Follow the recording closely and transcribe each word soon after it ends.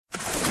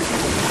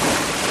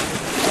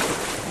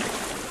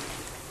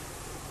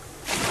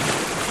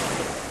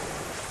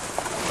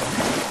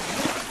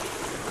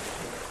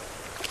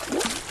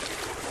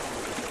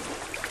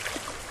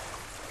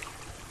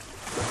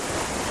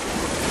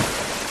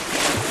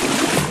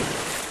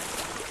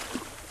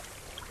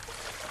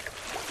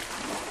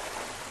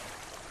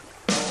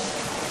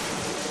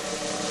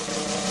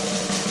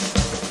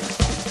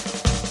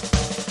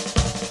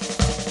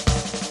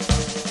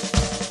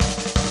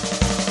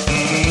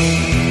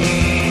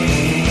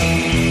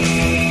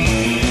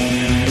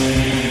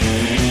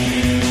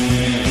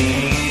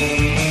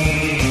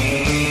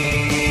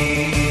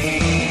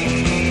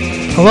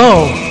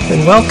Hello,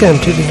 and welcome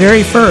to the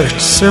very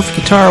first Surf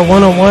Guitar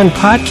 101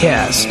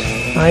 podcast.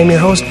 I'm your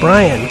host,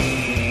 Brian.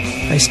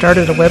 I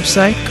started a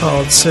website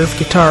called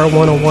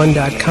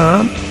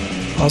surfguitar101.com,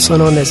 also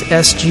known as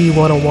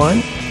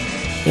SG101,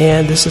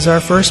 and this is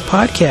our first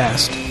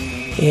podcast.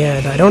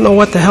 And I don't know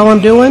what the hell I'm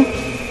doing,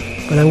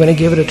 but I'm going to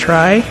give it a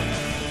try.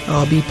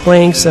 I'll be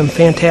playing some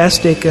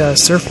fantastic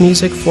surf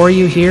music for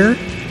you here.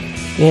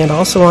 And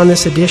also on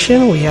this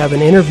edition, we have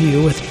an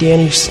interview with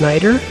Danny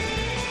Snyder,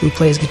 who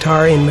plays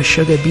guitar in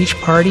Meshuggah Beach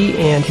Party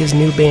and his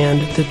new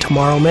band, The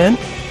Tomorrow Men.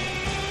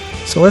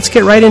 So let's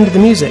get right into the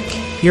music.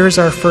 Here's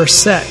our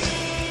first set.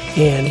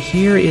 And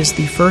here is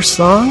the first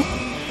song.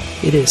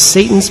 It is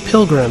Satan's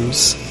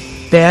Pilgrims,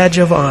 Badge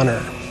of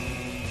Honor.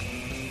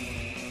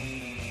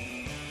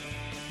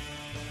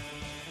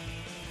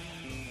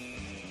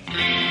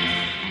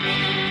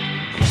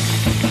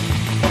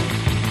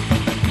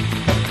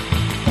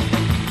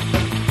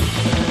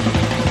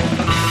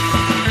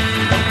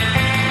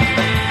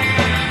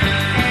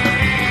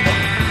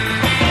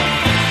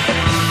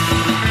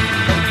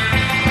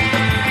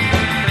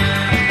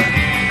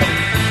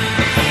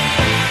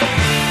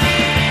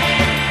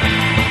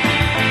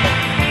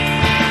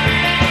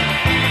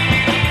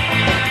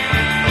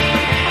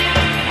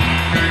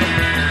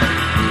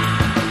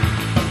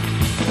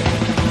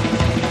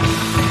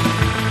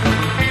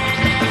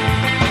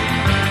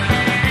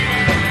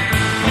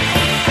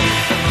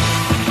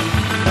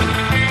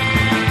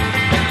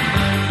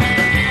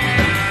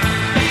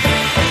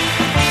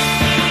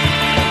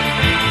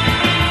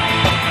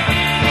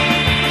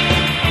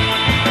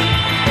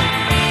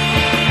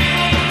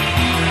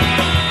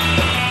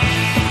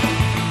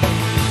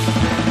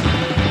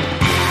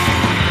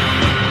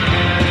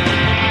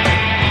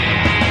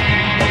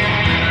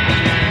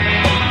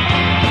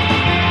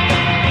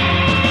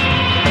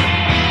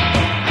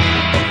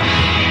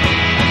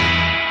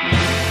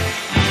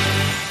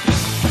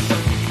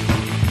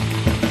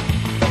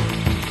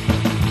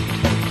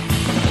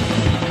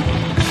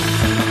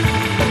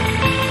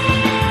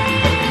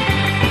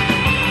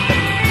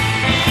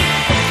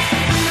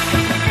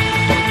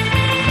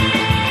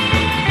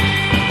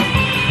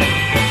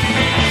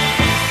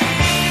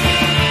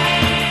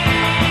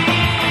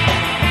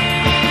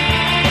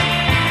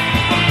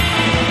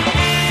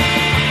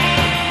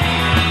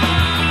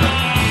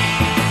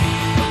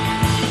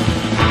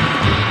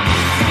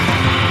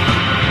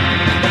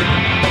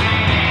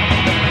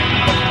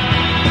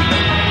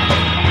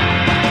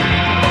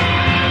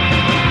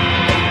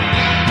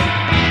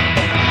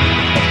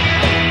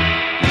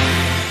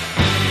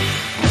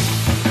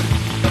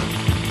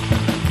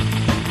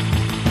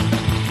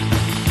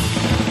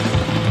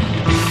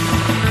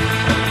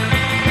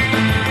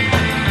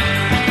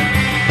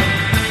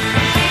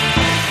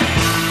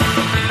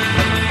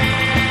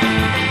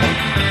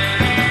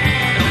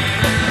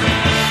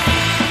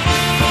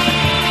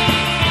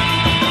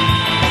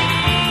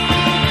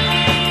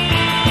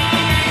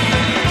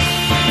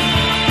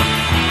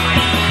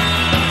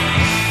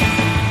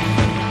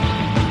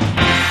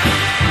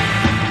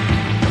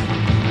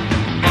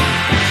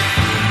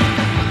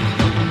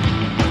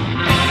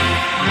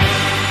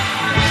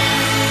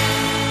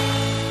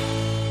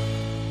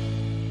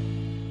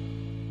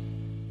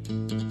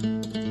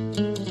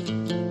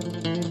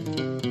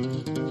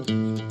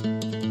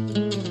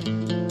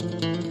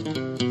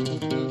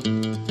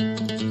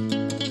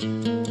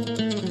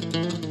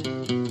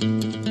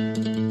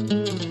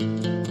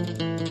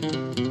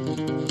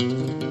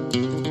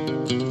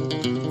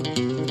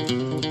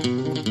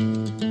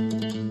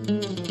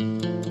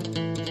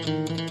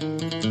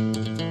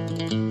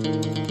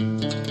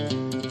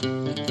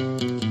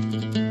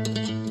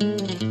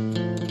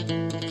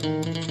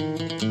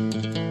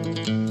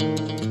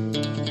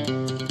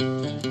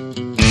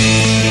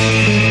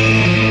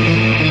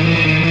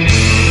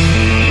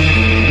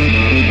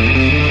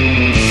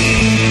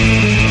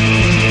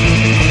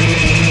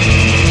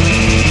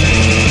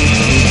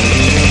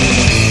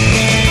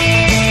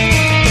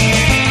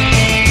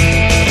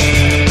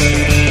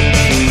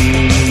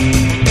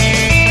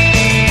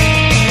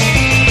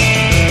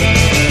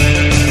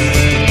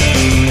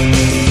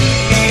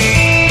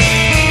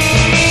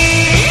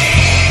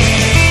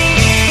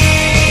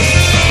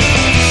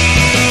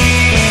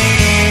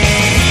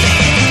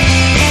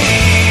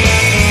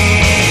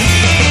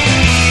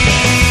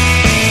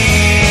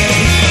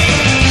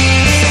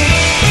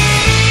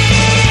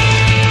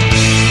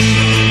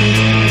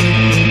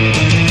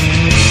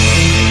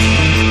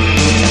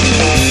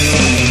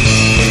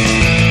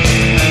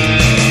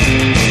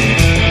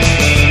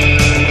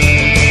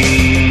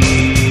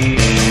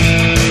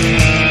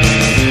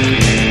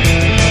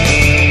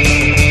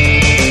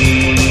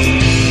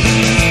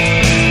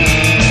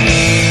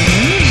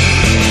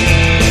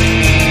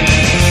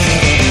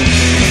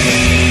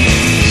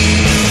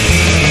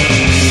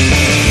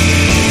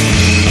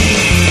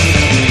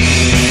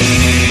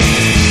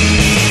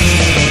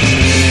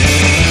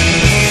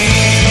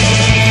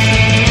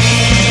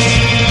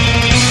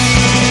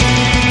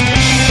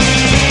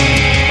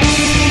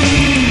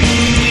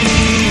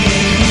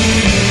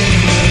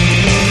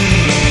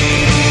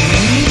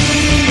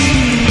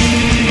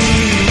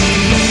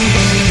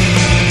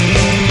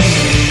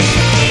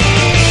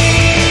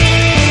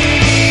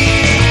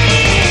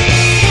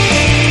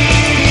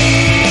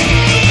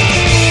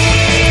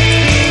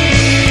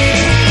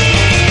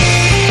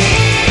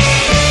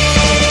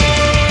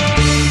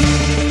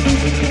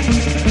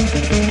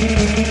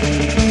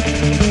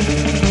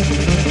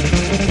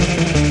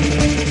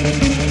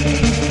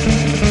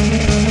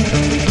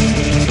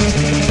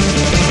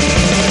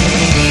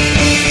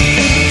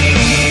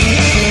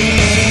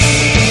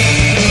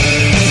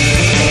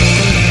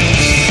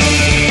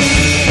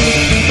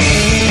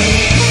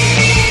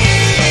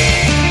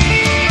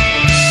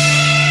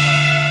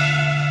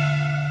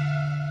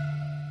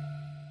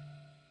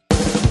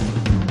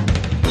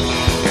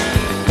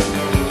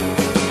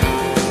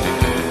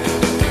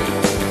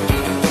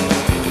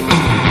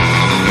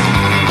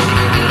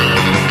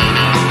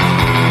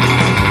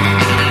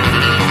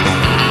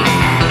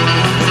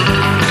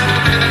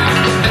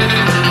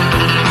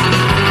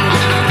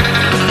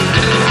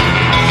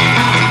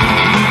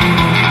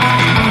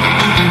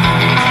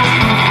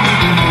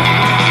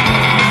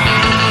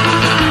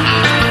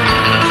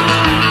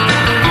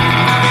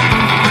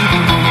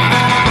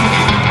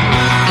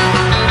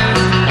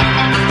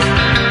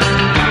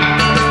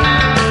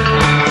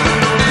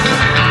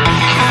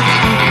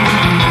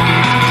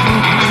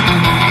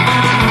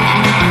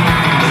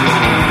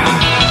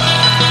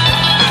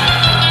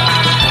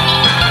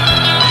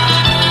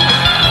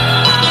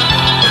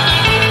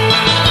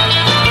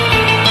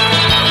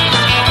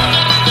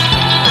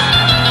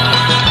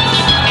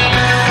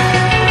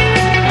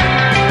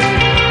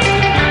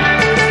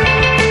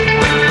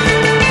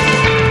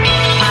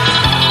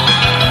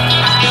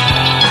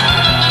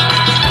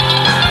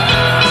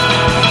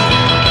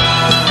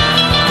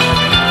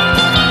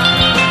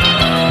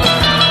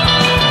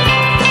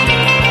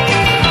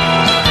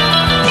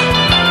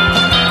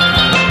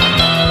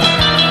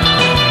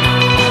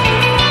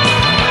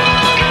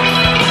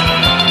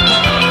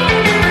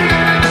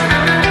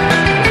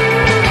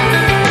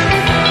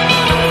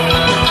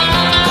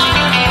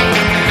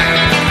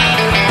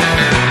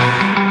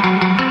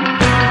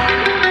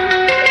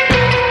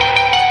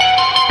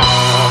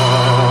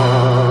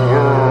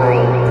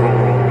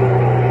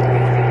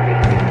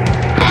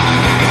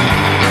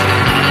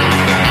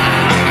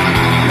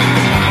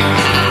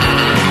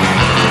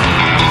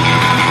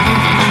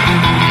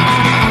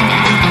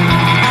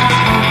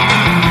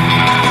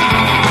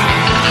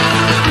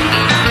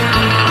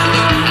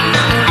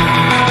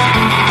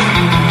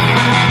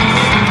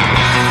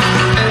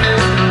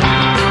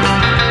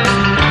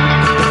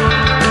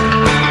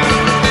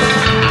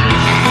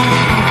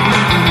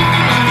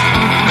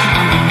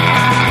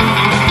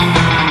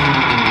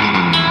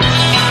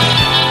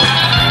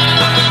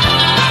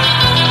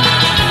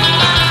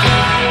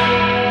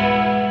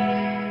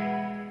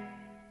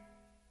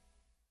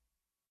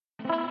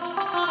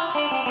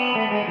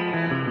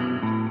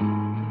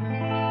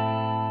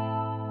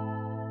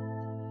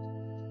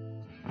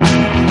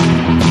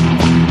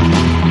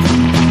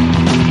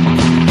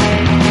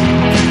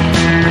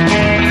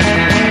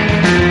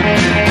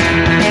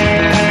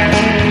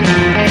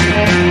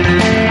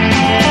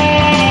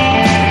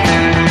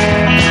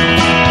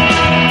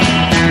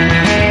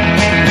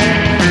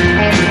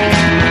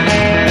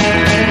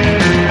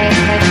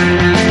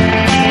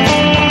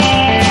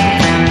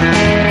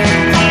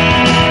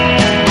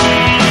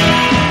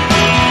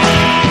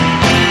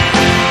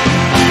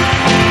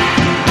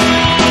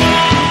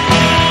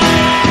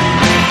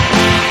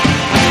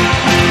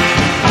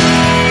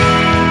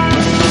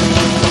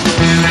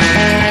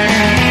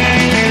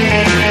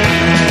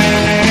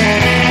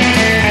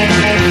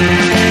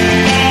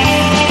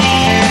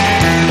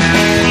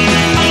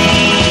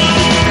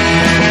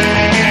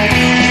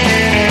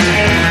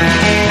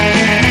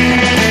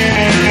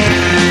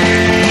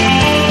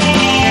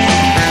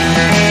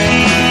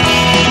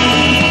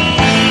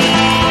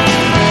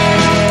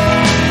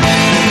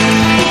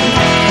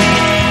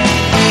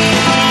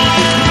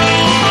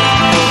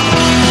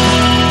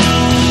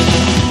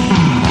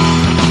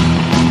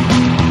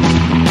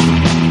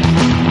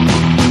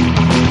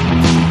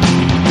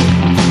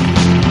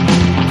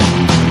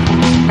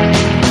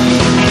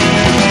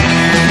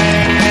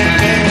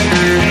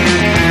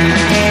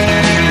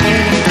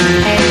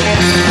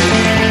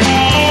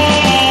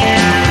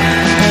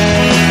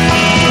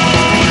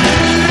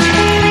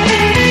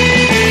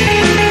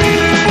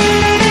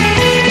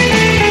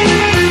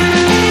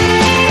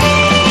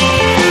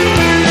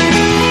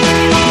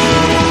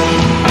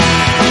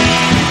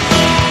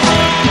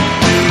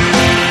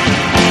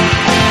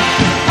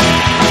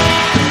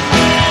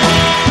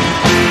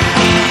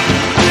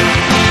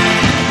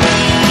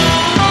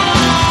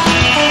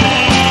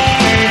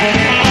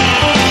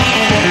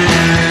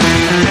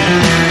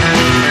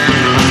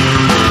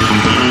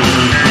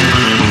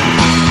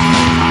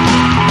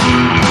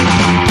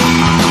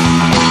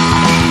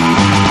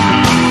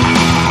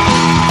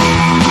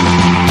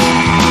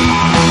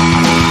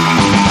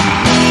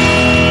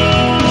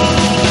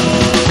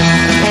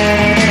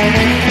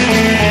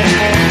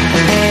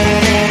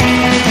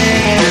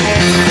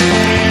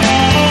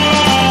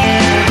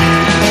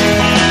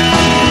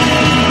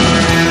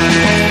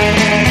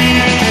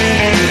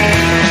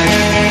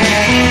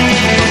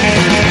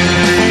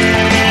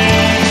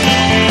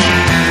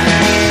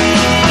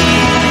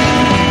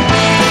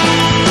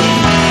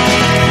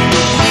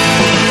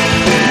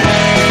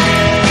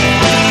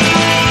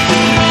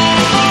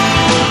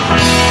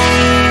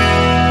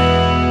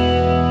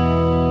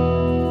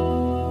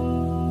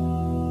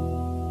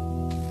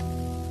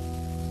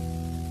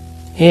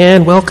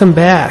 And welcome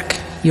back.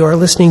 You are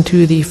listening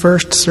to the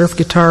first Surf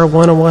Guitar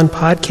 101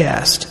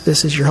 podcast.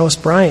 This is your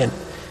host, Brian.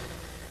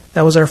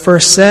 That was our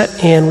first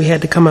set, and we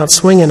had to come out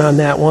swinging on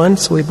that one,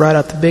 so we brought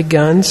out the big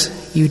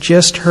guns. You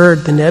just heard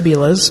the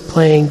Nebulas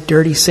playing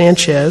Dirty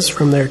Sanchez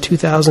from their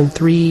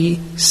 2003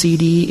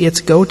 CD,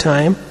 It's Go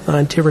Time,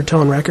 on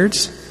Tivertone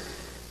Records.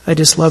 I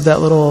just love that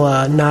little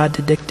nod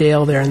to Dick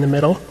Dale there in the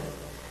middle.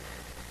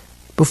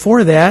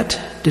 Before that,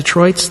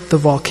 Detroit's The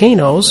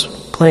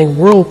Volcanoes playing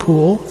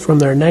Whirlpool from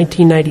their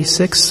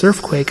 1996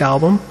 Surfquake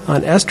album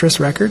on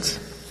Estrus Records.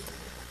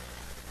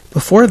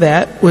 Before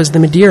that was the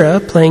Madeira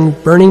playing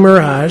Burning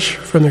Mirage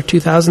from their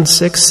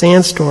 2006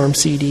 Sandstorm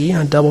CD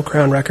on Double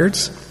Crown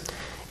Records.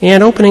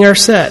 And opening our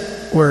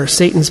set were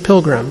Satan's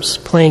Pilgrims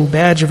playing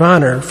Badge of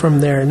Honor from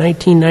their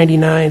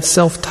 1999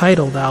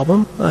 self-titled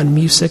album on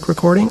Music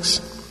Recordings.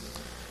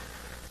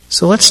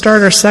 So let's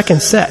start our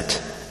second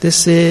set.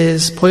 This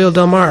is Pollo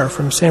Del Mar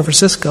from San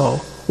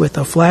Francisco with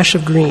A Flash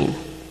of Green.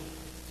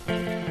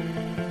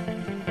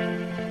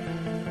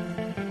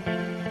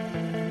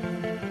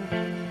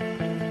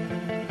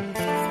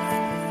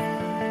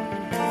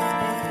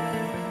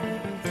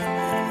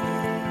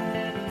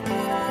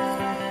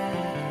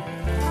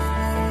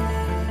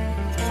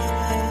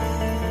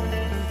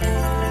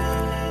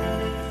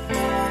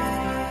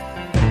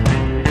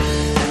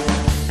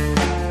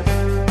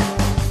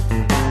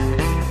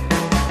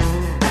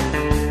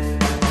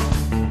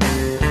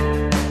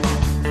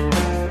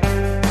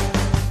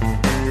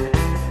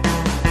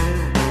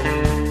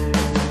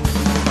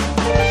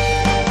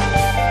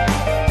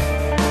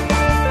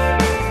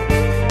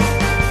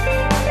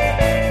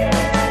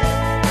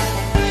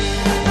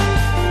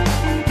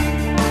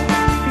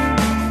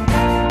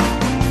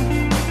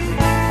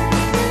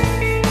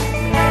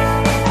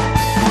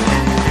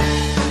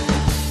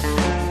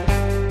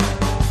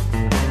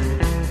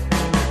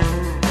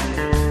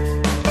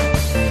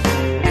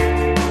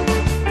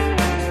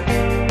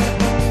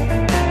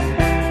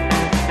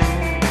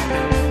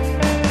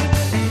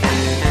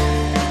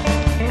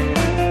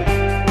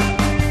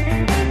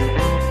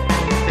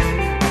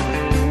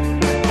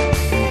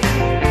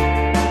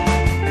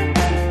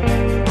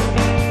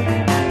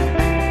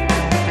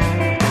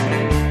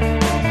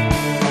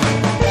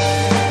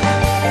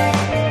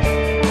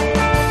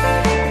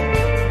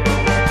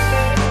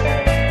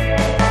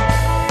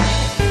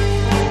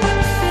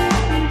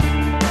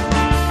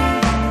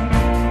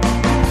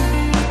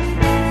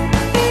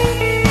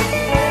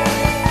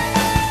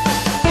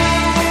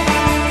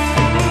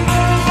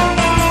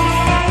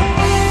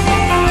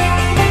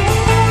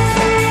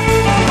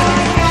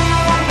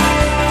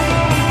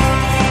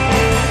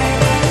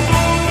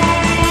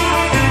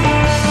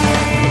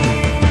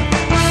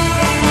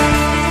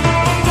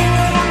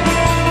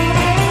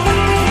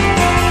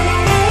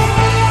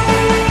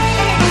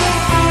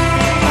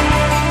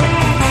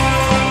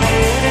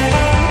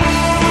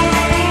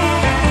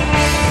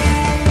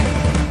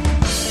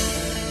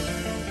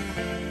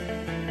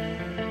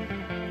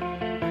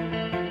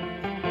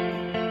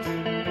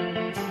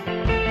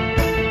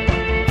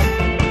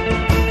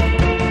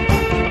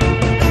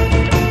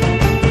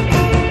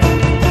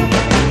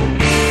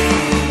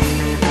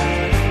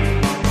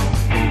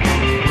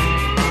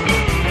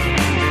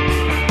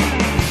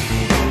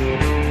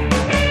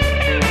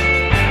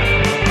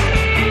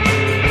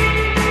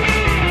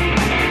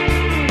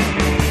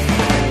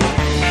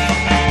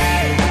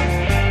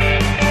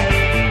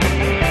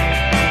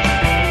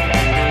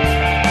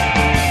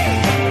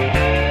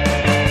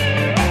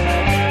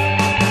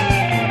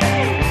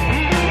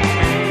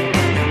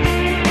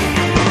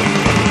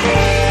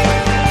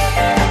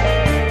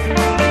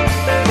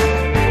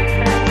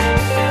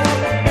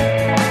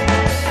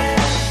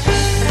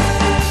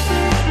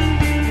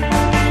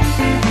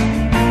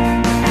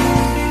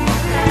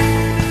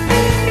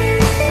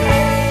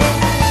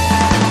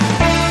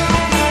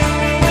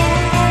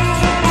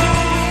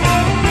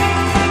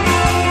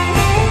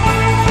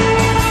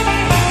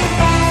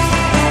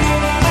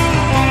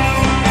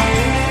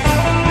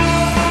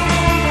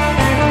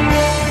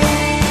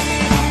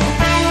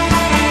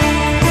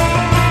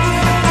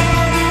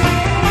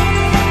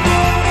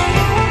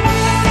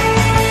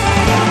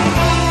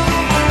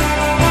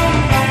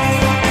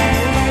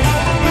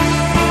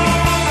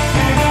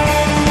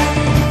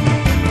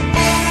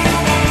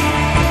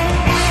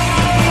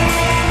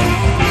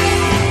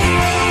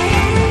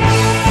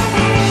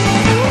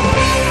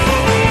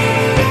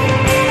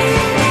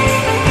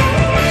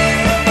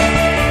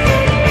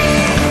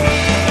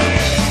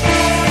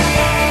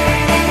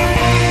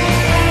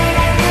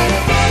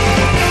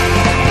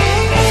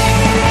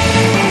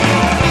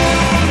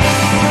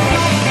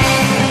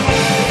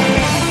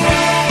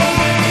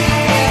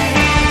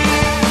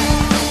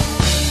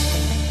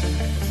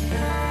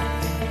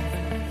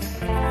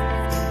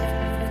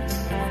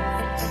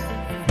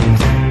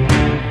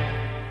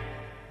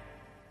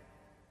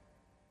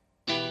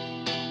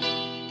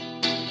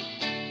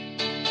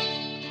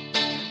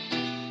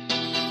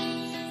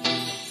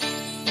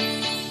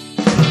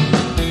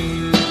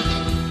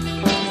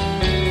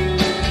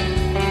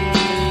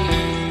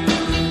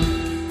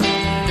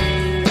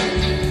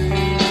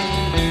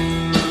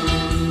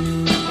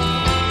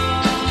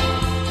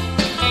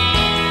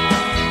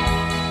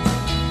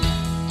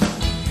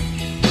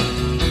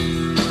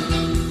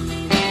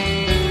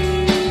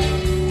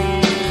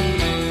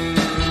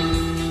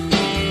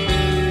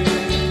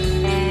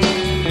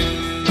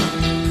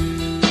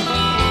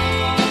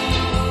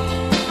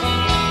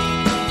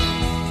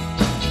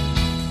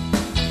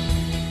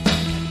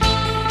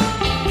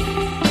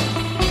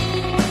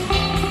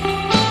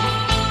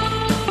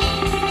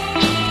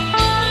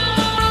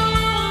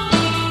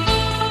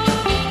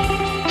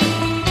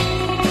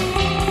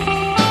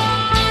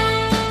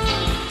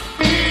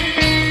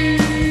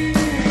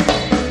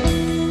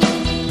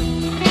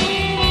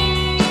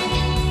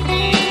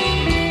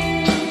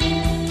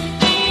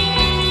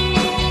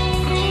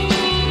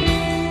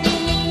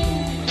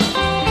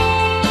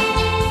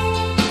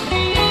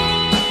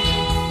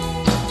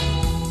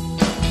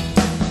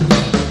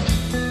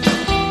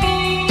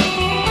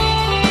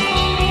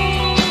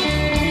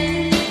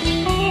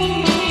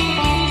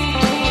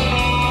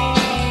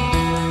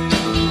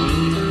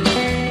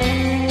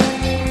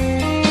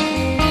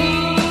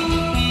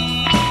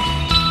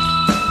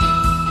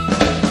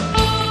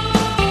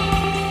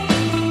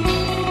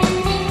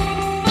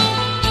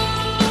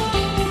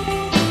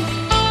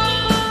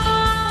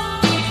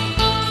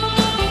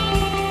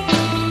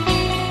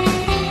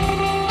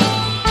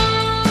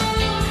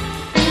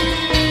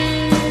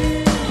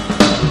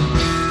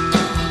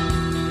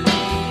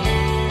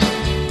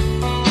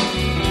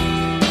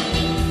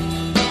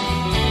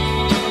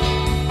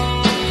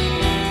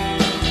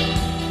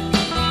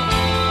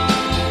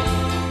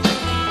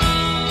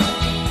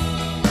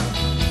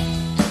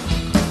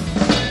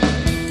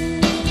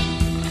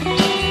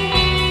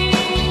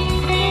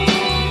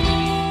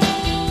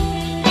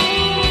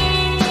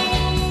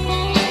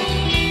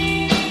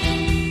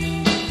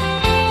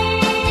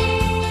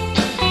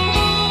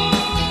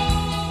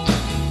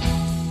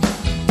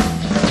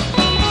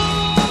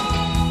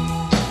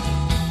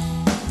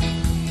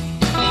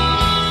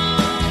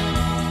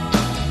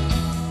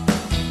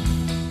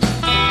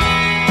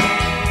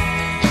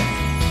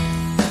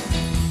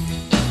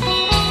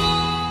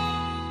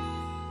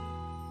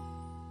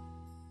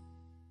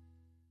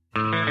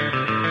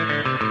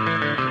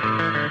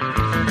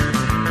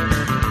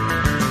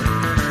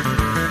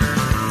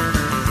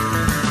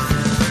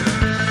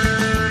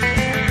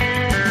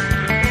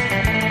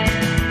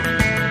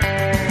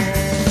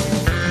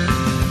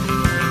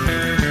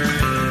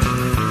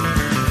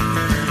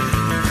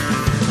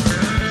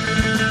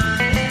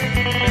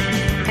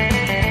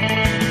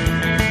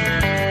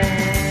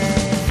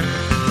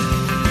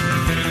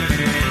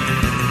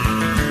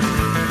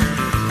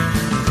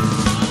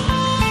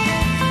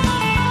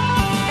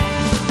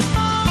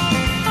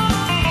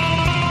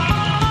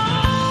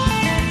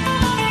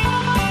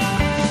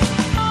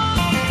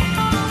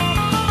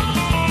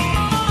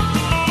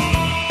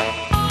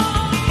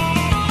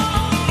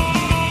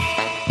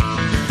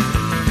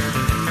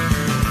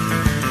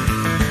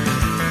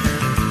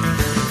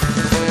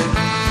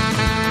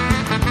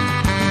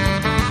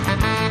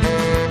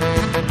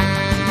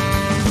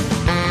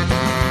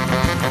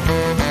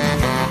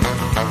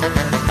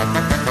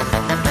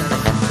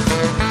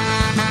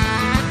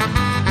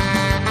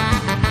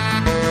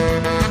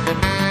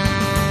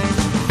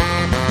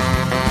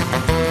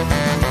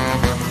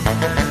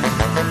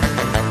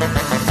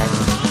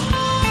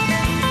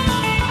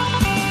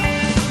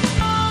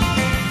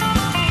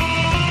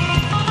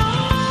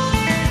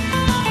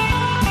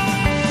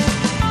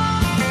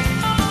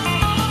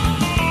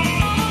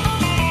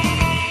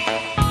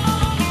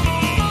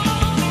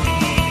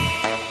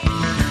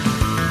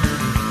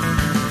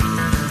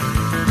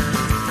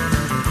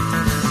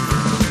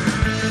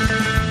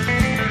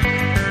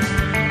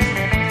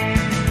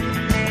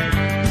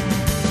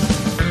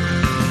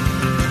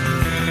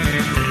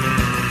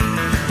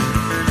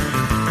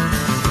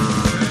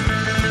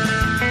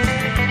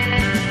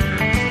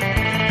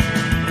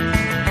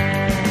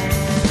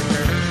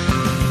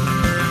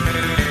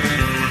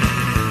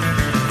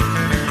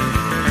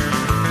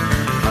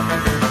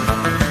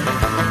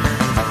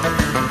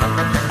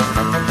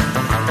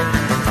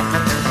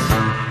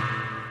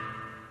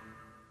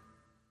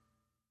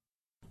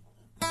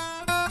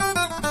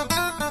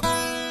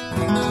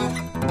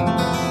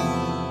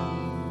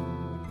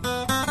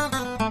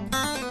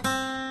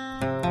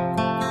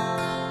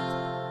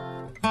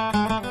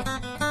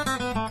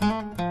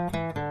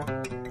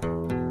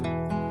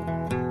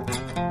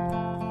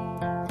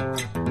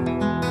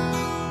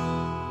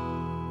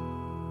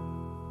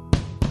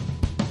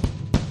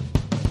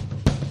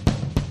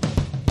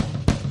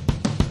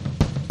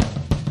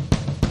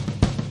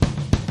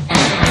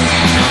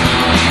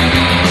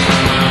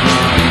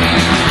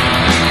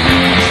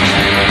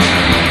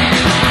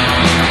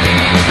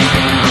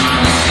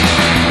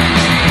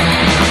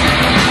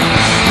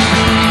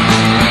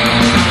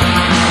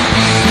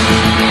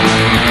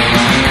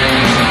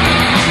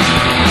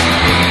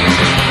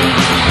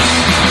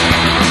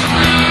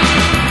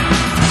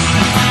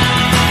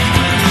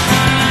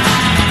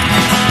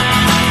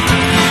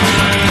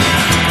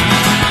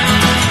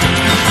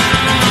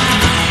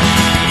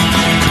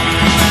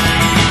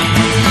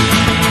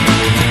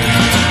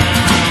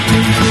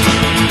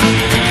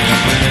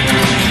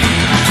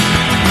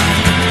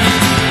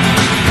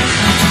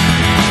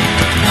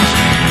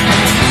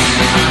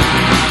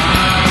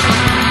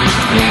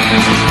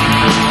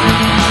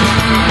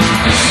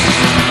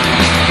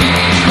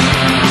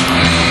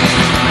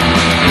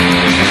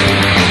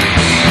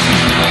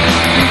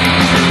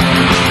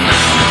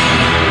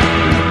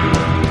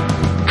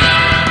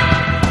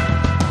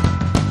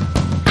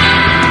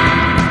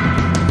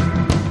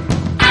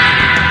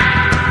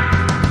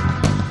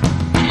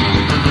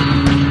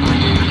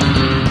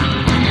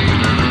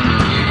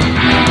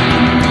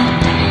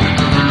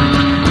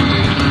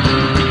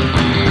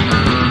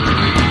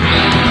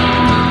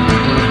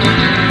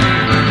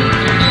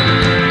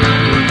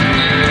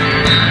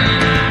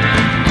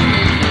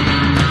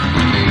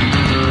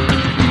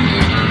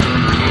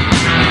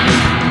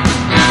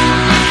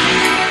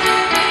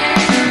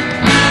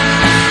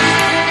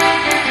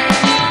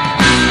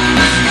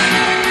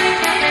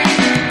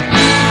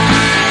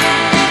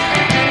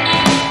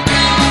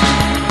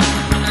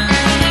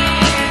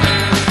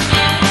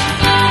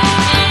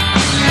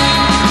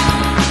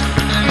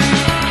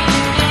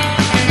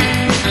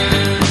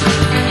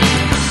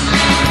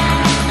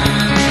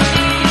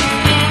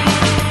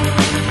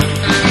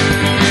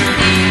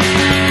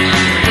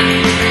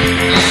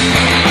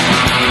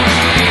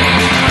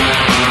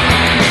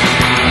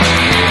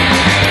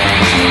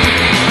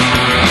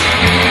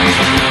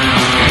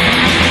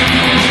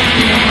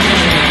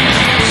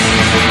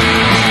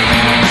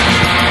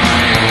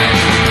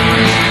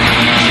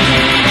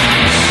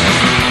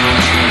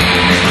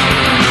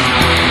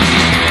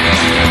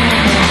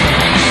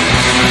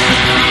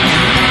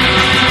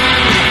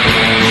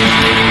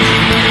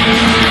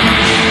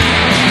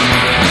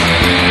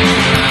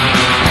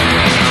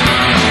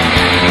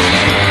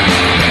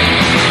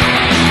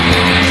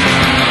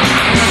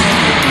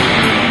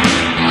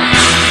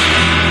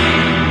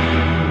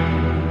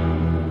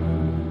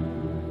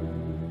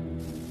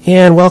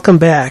 And welcome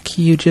back.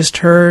 You just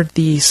heard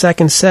the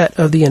second set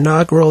of the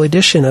inaugural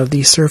edition of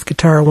the Surf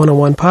Guitar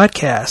 101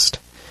 podcast.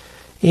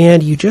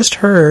 And you just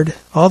heard,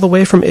 all the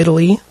way from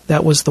Italy,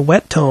 that was the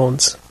Wet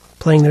Tones,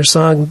 playing their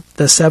song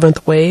The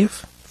Seventh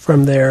Wave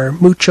from their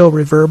Mucho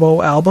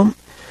Reverbo album,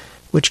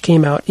 which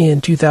came out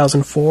in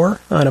 2004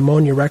 on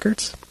Ammonia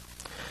Records.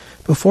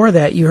 Before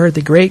that, you heard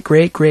the great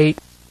Halibuts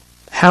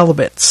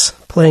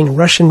playing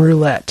Russian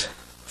Roulette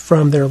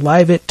from their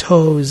Live It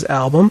Toes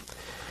album.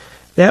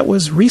 That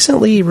was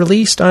recently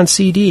released on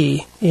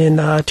CD in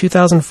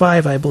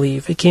 2005, I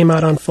believe. It came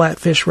out on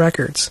Flatfish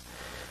Records.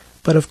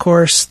 But of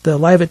course, the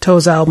Live at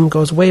Toes album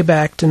goes way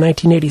back to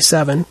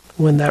 1987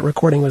 when that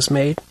recording was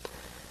made.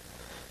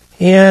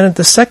 And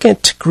the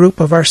second group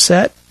of our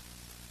set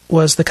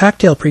was the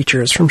Cocktail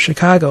Preachers from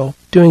Chicago,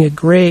 doing a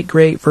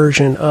great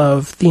version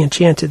of The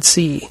Enchanted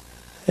Sea.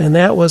 And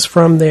that was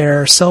from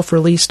their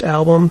self-released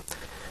album,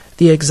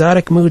 The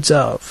Exotic Moods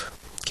Of.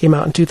 Came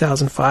out in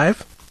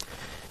 2005.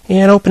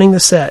 And opening the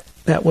set,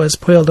 that was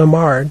Poil de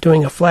Mar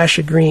doing A Flash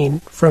of Green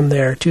from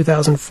their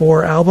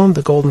 2004 album,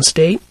 The Golden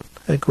State.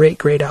 A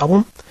great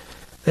album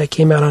that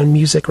came out on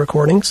Music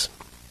Recordings.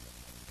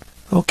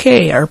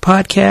 Okay, our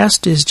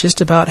podcast is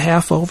just about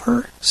half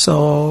over,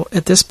 so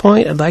at this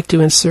point I'd like to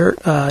insert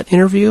an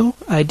interview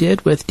I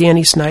did with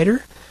Danny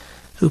Snyder,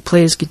 who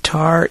plays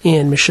guitar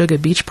in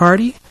Meshuggah Beach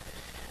Party,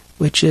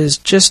 which is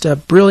just a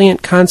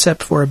brilliant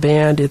concept for a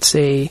band. It's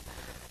a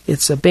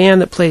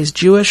band that plays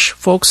Jewish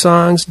folk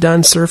songs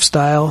done surf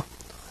style,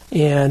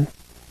 and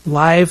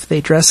live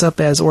they dress up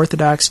as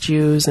Orthodox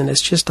Jews, and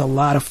it's just a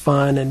lot of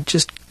fun and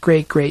just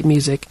great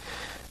music.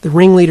 The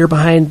ringleader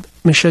behind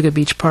Meshuggah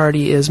Beach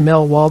Party is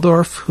Mel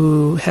Waldorf,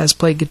 who has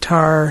played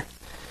guitar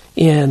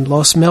in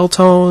Los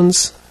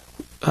Meltones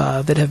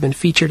that have been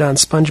featured on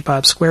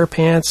SpongeBob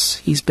SquarePants.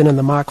 He's been in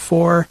the Mach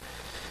 4.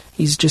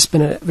 He's just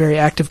been a very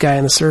active guy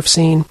in the surf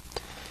scene.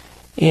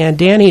 And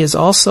Danny is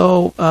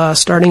also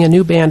starting a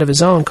new band of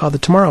his own called the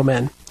Tomorrow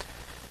Men.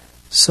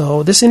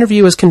 So this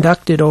interview is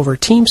conducted over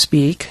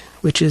TeamSpeak,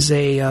 which is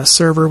a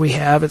server we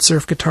have at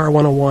Surf Guitar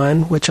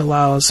 101, which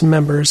allows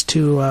members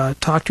to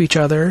talk to each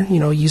other,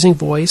 using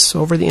voice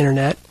over the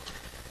internet.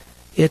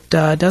 It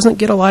doesn't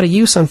get a lot of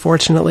use,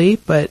 unfortunately,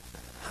 but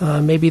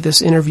maybe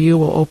this interview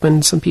will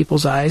open some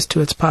people's eyes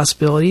to its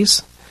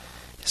possibilities.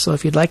 So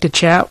if you'd like to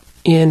chat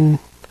in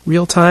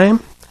real time,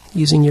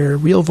 using your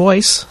real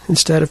voice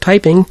instead of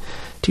typing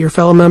to your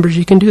fellow members,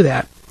 you can do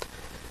that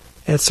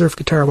at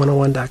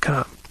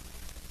surfguitar101.com.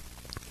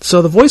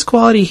 So the voice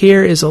quality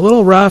here is a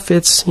little rough.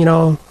 It's,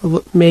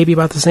 maybe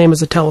about the same as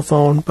the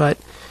telephone, but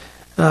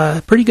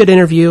pretty good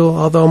interview,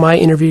 although my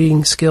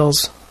interviewing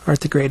skills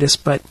aren't the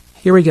greatest, but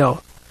here we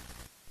go.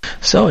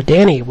 So,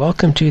 Danny,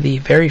 welcome to the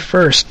very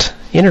first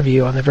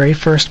interview on the very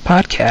first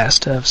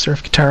podcast of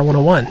Surf Guitar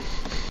 101.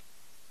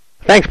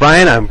 Thanks,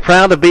 Brian. I'm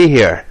proud to be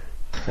here.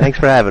 Thanks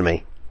for having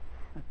me.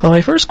 Well,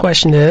 my first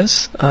question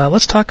is,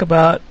 let's talk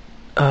about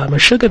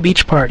Meshuggah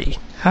Beach Party.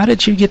 How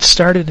did you get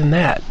started in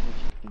that?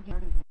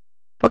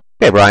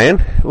 Okay, Brian.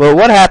 Well,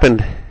 what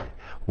happened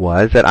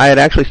was that I had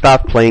actually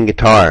stopped playing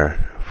guitar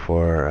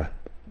for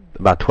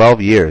about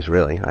 12 years,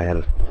 really.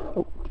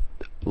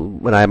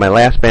 When I had my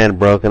last band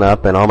broken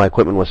up and all my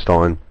equipment was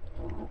stolen,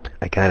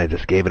 I kind of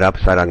just gave it up,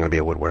 decided I'm going to be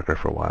a woodworker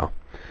for a while.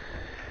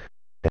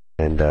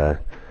 And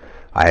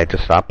I had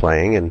just stopped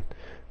playing, and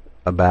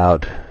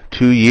about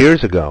 2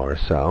 years ago or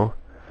so,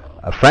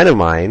 a friend of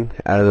mine,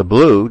 out of the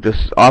blue,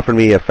 just offered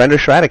me a Fender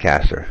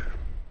Stratocaster.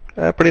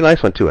 A pretty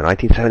nice one, too, a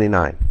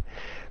 1979.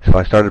 So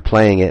I started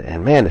playing it,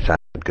 and man, it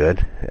sounded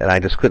good, and I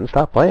just couldn't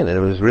stop playing it. It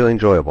was really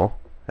enjoyable,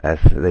 as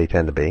they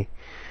tend to be.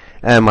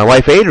 And my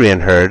wife Adrienne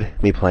heard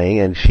me playing,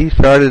 and she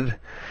started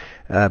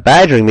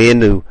badgering me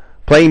into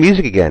playing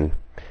music again.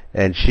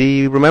 And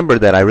she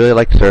remembered that I really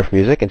liked surf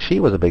music, and she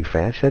was a big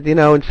fan. She said,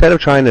 instead of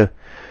trying to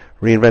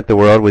reinvent the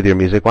world with your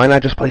music, why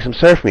not just play some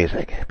surf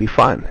music? It'd be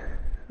fun.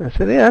 I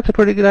said, yeah, that's a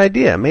pretty good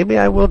idea. Maybe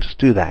I will just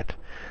do that.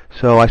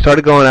 So I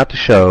started going out to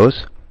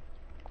shows,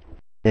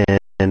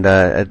 and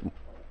I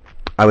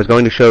was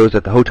going to shows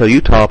at the Hotel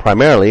Utah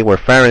primarily, where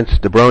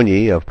Ferenc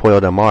Dobrony of Poil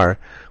de Mar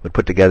would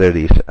put together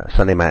these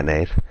Sunday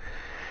matinees.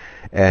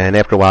 And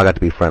after a while, I got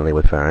to be friendly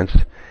with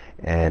Ferenc,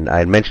 and I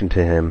had mentioned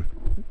to him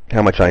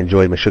how much I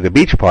enjoyed Meshuggah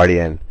Beach Party,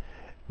 and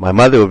my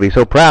mother would be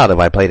so proud if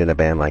I played in a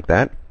band like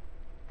that.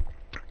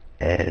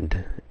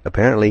 And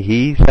apparently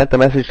he sent the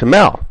message to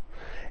Mel.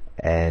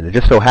 And it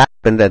just so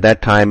happened at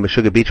that time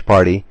Meshuggah Beach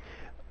Party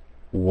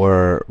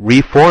were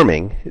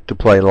reforming to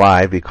play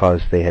live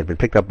because they had been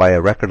picked up by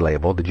a record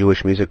label, the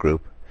Jewish Music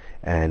Group,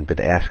 and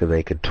been asked if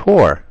they could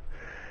tour,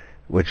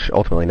 which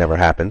ultimately never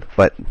happened,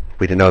 but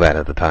we didn't know that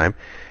at the time.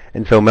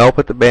 And so Mel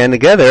put the band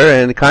together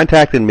and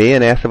contacted me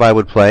and asked if I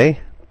would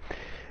play,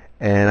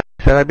 and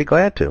I said I'd be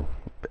glad to.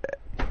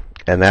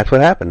 And that's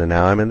what happened, and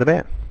now I'm in the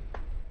band.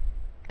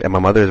 And my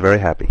mother is very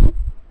happy.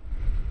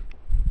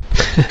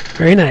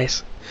 Very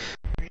nice.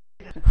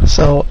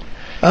 So,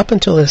 up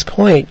until this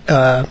point,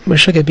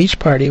 Meshuggah Beach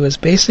Party was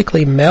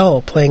basically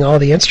Mel playing all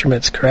the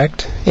instruments,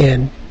 correct?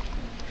 And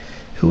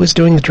who was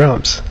doing the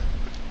drums?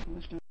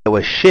 It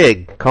was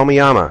Shig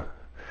Komiyama.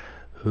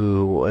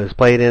 who has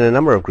played in a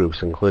number of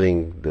groups,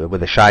 including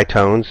with the Shy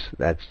Tones.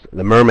 That's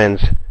the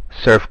Mermen's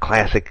surf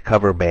classic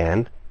cover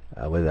band,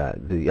 with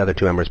the other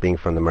two members being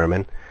from the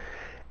Mermen,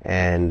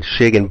 and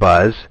Shig and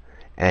Buzz.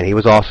 And he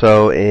was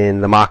also in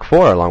the Mach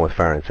 4 along with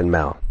Ferenc and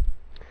Mel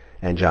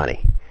and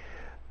Johnny.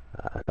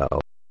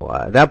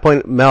 At that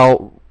point,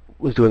 Mel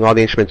was doing all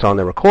the instruments on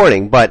the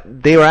recording,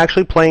 but they were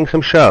actually playing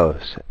some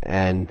shows.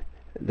 And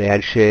they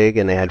had Shig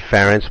and they had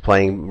Ferenc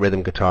playing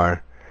rhythm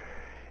guitar,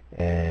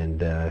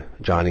 and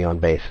Johnny on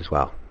bass as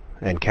well,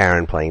 and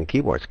Karen playing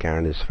keyboards.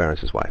 Karen is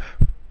Ferenc's wife.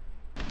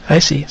 I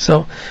see.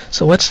 So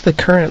what's the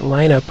current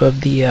lineup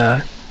of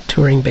the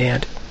touring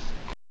band?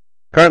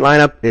 Current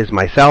lineup is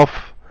myself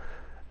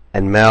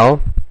and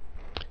Mel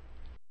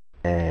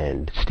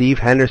and Steve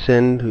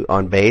Henderson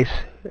on bass,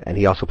 and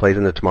he also plays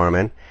in the Tomorrow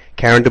Men.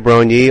 Karen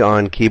DeBrogny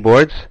on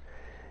keyboards,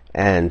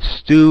 and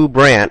Stu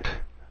Brandt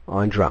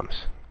on drums,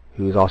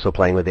 who's also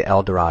playing with the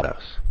El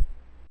Dorados.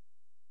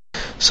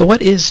 So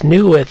what is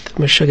new with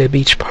Meshuggah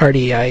Beach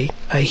Party? I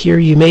hear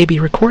you may be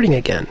recording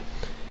again.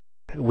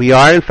 We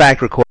are, in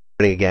fact, recording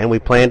again. We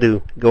plan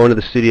to go into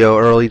the studio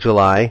early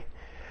July,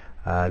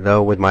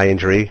 though with my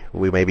injury,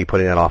 we may be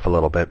putting that off a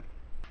little bit.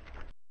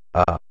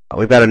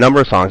 We've got a number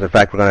of songs. In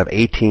fact, we're going to have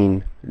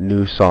 18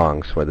 new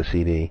songs for the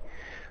CD.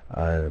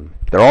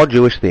 They're all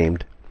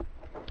Jewish-themed.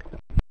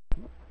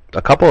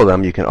 A couple of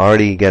them you can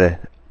already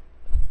get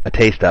a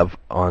taste of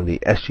on the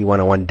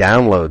SG-101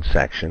 download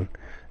section,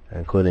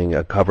 including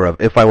a cover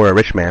of If I Were a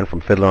Rich Man from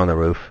Fiddler on the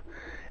Roof,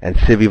 and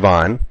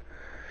Sivivon.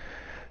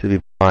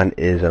 Sivivon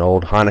is an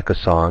old Hanukkah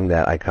song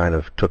that I kind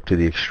of took to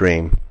the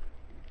extreme.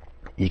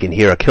 You can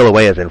hear a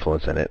Kilauea's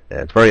influence in it.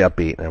 It's very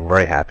upbeat, and I'm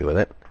very happy with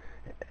it.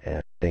 And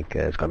I think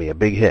it's going to be a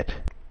big hit.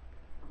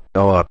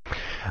 So,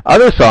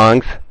 other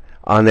songs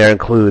on there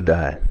include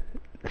the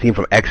theme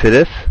from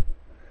Exodus,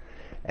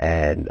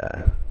 and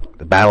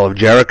the Battle of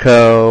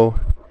Jericho,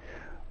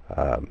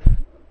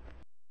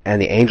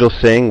 and the Angels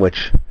Sing,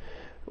 which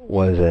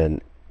was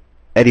an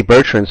Eddie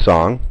Bertrand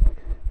song,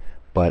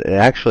 but it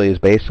actually is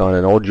based on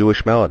an old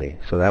Jewish melody,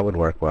 so that would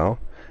work well.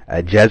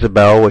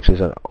 Jezebel, which is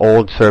an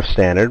old surf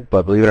standard,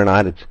 but believe it or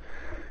not, it's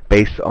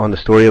based on the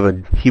story of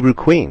a Hebrew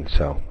queen,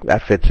 so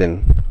that fits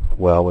in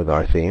well with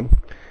our theme.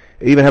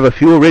 We even have a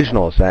few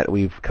originals that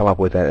we've come up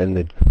with in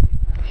the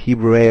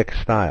Hebraic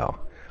style.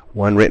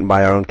 One written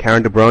by our own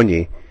Karen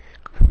DeBrogny,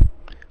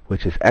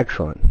 which is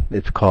excellent.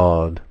 It's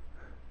called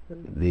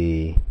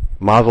the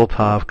Mazel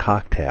Tov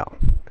Cocktail.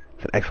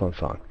 It's an excellent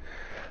song.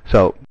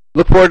 So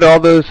look forward to all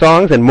those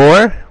songs and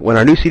more when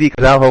our new CD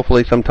comes out,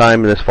 hopefully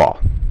sometime this fall.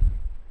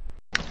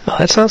 Oh,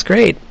 that sounds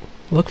great.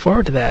 Look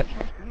forward to that.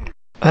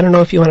 I don't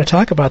know if you want to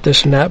talk about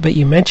this or not, but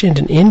you mentioned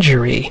an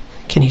injury.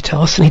 Can you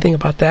tell us anything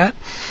about that?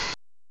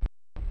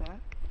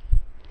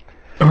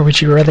 Or would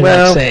you rather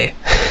not say?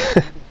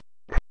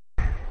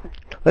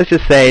 Let's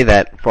just say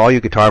that for all you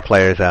guitar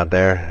players out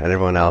there and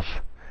everyone else,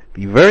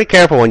 be very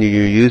careful when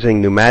you're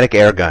using pneumatic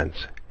air guns,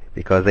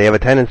 because they have a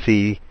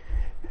tendency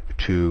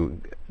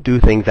to do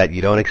things that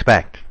you don't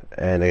expect,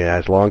 and it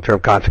has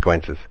long-term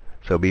consequences.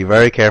 So be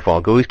very careful.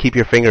 Always keep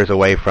your fingers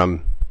away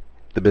from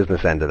the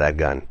business end of that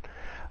gun.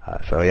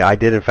 So yeah, I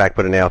did in fact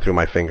put a nail through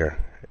my finger,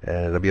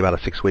 and it'll be about a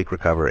 6-week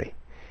recovery.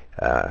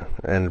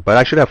 But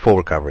I should have full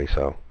recovery.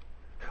 So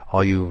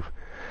all you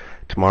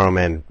Tomorrow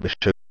Men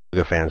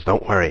Meshuggah fans,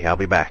 don't worry, I'll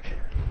be back.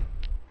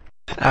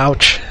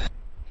 Ouch.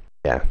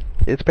 Yeah,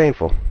 it's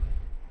painful,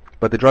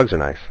 but the drugs are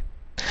nice.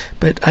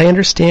 But I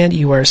understand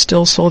you are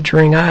still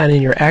soldiering on,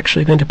 and you're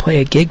actually going to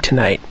play a gig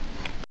tonight.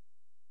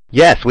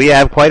 Yes, we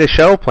have quite a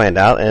show planned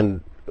out,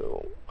 and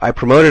I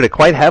promoted it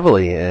quite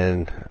heavily,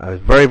 and I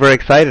was very, very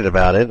excited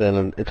about it,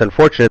 and it's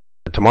unfortunate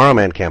that Tomorrow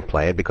Man can't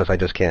play it because I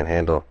just can't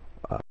handle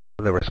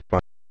the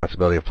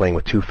responsibility of playing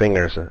with two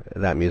fingers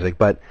that music.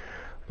 But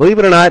believe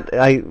it or not,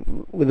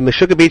 with the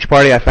Meshuggah Beach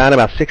Party, I found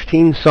about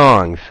 16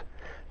 songs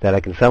that I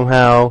can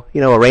somehow,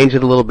 arrange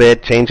it a little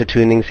bit, change the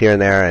tunings here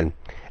and there,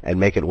 and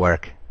make it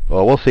work.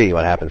 Well, we'll see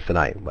what happens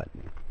tonight, but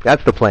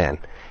that's the plan,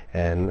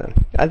 and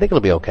I think it'll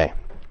be okay.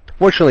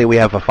 Fortunately, we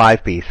have a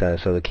 5-piece,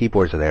 so the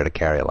keyboards are there to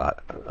carry a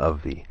lot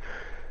of the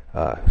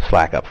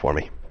slack up for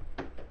me.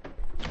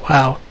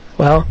 Wow.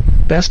 Well,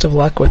 best of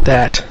luck with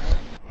that.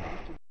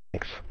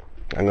 Thanks.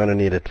 I'm going to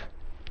need it.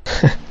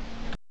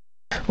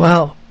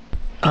 Well,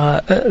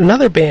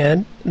 another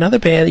band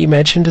that you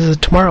mentioned is the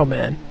Tomorrow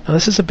Men. Now,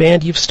 this is a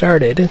band you've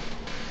started,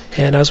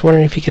 and I was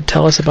wondering if you could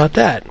tell us about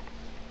that.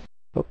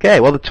 Okay,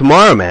 well, the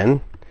Tomorrow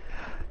Men,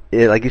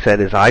 like you said,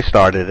 is I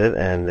started it,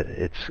 and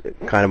it's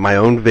kind of my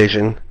own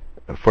vision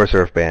for a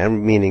surf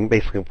band, meaning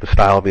basically the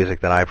style of music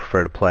that I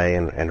prefer to play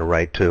and to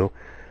write to.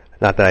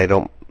 Not that I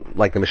don't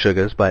like the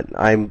Meshuggahs, but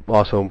I'm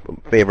also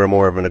favor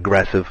more of an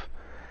aggressive,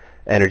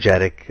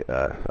 energetic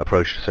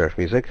approach to surf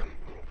music.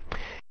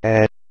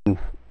 And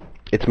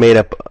it's made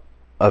up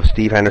of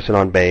Steve Henderson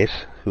on bass,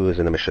 who is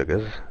in the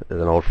Meshuggahs,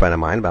 is an old friend of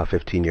mine. About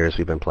 15 years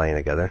we've been playing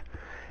together.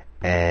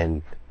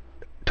 And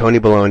Tony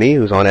Baloney,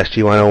 who's on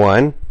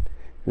SG-101.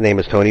 His name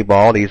is Tony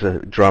Bald. He's a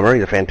drummer.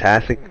 He's a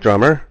fantastic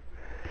drummer.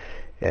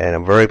 And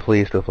I'm very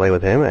pleased to play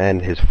with him.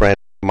 And his friend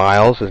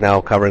Miles is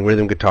now covering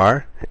rhythm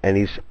guitar, and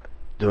he's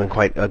doing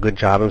quite a good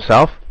job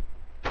himself.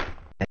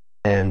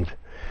 And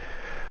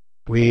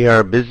we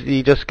are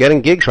busy just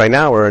getting gigs right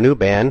now. We're a new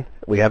band.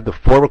 We have the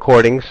 4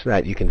 recordings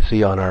that you can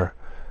see on our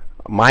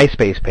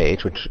MySpace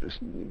page, which is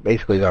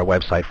basically our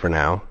website for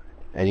now.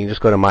 And you can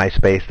just go to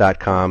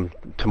myspace.com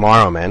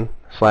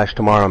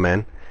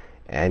 /Tomorrowmen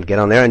and get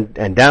on there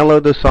and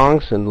download those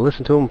songs and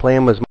listen to them and play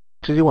them as much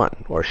as you want.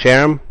 Or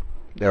share them.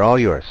 They're all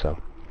yours. So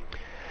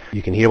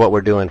you can hear what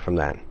we're doing from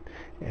that.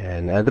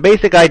 And the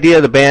basic idea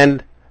of the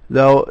band,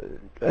 though,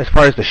 as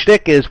far as the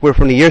shtick is, we're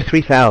from the year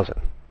 3000.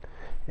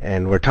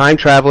 And we're time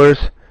travelers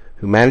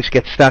who managed to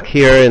get stuck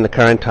here in the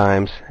current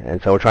times.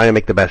 And so we're trying to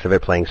make the best of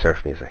it playing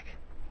surf music.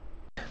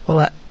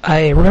 Well,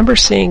 I remember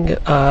seeing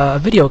a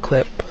video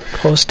clip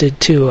posted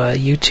to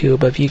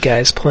YouTube of you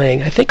guys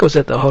playing. I think it was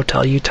at the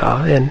Hotel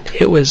Utah, and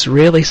it was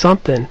really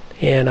something.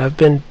 And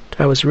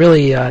I was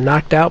really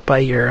knocked out by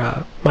your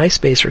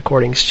MySpace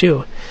recordings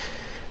too.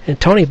 And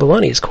Tony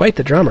Baloney is quite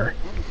the drummer.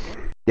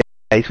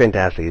 Yeah, he's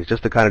fantastic. He's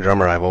just the kind of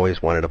drummer I've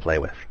always wanted to play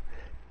with.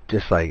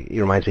 Just like,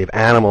 he reminds me of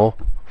Animal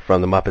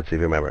from the Muppets, if you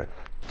remember it.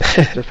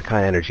 Just the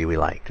kind of energy we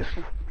like. Just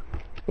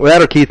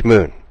without Keith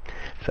Moon.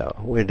 So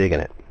we're digging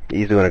it.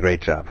 He's doing a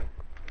great job.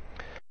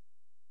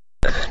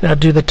 Now,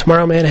 do the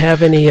Tomorrowmen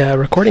have any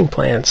recording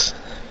plans?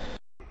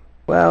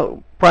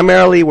 Well,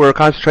 primarily we're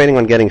concentrating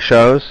on getting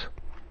shows.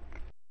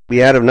 We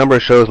had a number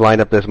of shows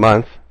lined up this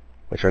month,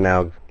 which are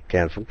now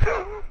canceled.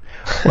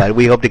 But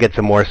we hope to get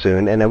some more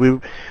soon. And we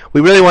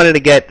really wanted to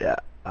get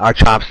our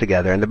chops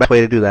together, and the best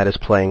way to do that is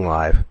playing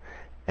live.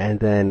 And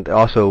then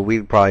also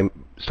we'd probably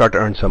start to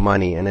earn some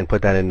money and then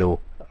put that into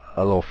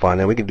a little fun,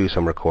 and we can do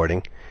some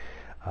recording.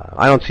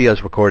 I don't see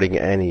us recording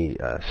any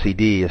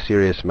CD, a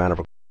serious amount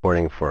of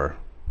recording, for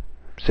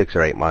 6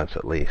 or 8 months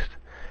at least,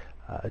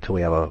 until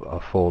we have a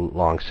full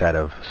long set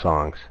of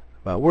songs.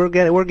 But we're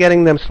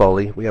getting them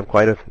slowly. We have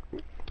quite a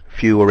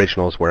few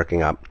originals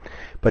working up,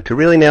 but to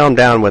really nail them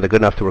down where they're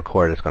good enough to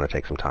record, it's going to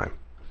take some time.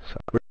 So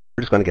we're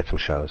just going to get some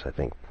shows, I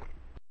think, for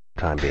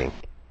the time being.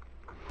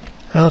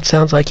 Well, it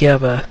sounds like you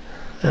have a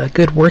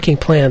good working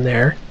plan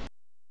there,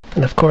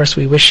 and of course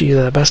we wish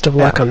you the best of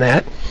luck on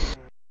that.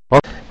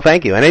 Well,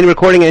 thank you. And any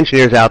recording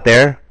engineers out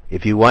there,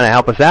 if you want to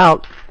help us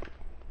out,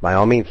 by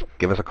all means,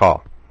 give us a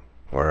call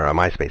or a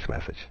MySpace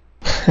message.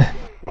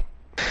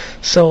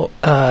 So,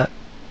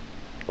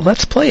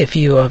 let's play a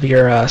few of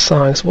your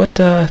songs. What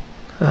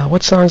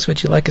songs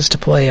would you like us to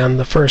play on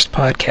the first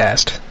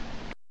podcast?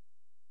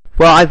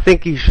 Well, I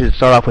think you should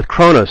start off with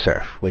Chrono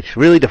Surf, which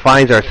really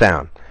defines our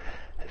sound.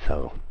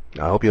 So,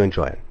 I hope you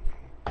enjoy it.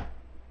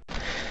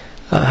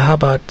 How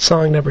about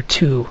song number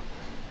 2?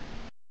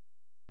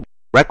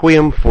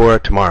 Requiem for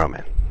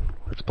Tomorrowmen.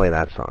 Let's play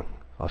that song.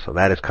 Also,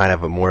 that is kind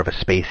of more of a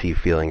spacey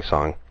feeling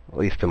song, at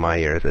least to my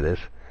ears it is.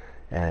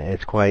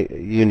 It's quite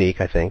unique,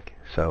 I think.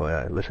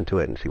 So listen to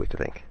it and see what you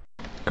think.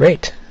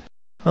 Great.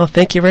 Well,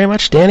 thank you very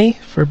much, Danny,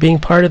 for being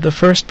part of the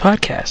first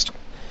podcast.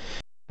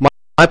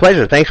 My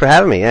pleasure. Thanks for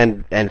having me.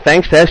 And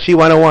thanks to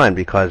SG-101,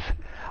 because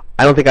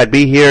I don't think I'd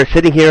be here,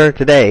 sitting here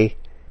today,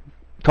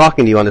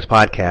 talking to you on this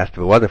podcast if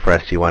it wasn't for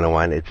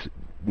SG-101. It's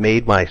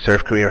made my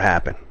surf career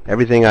happen.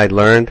 Everything I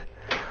learned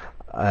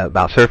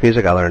about surf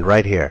music, I learned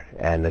right here.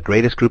 And the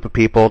greatest group of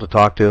people to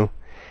talk to.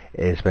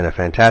 It's been a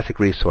fantastic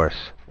resource,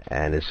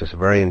 and it's just a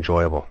very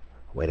enjoyable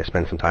way to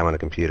spend some time on a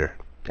computer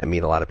and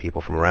meet a lot of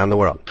people from around the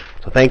world.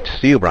 So thanks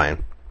to you,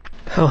 Brian.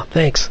 Oh,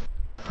 thanks.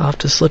 I'll have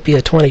to slip you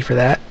a 20 for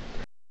that.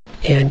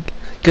 And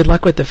good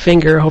luck with the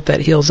finger. Hope that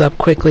heals up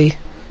quickly.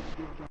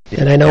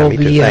 And I know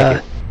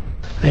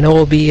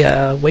we'll be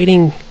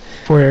waiting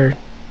for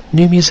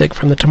new music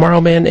from the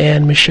Tomorrowmen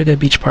and Meshuggah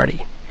Beach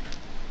Party.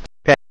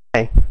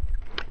 Okay.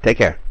 Take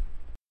care.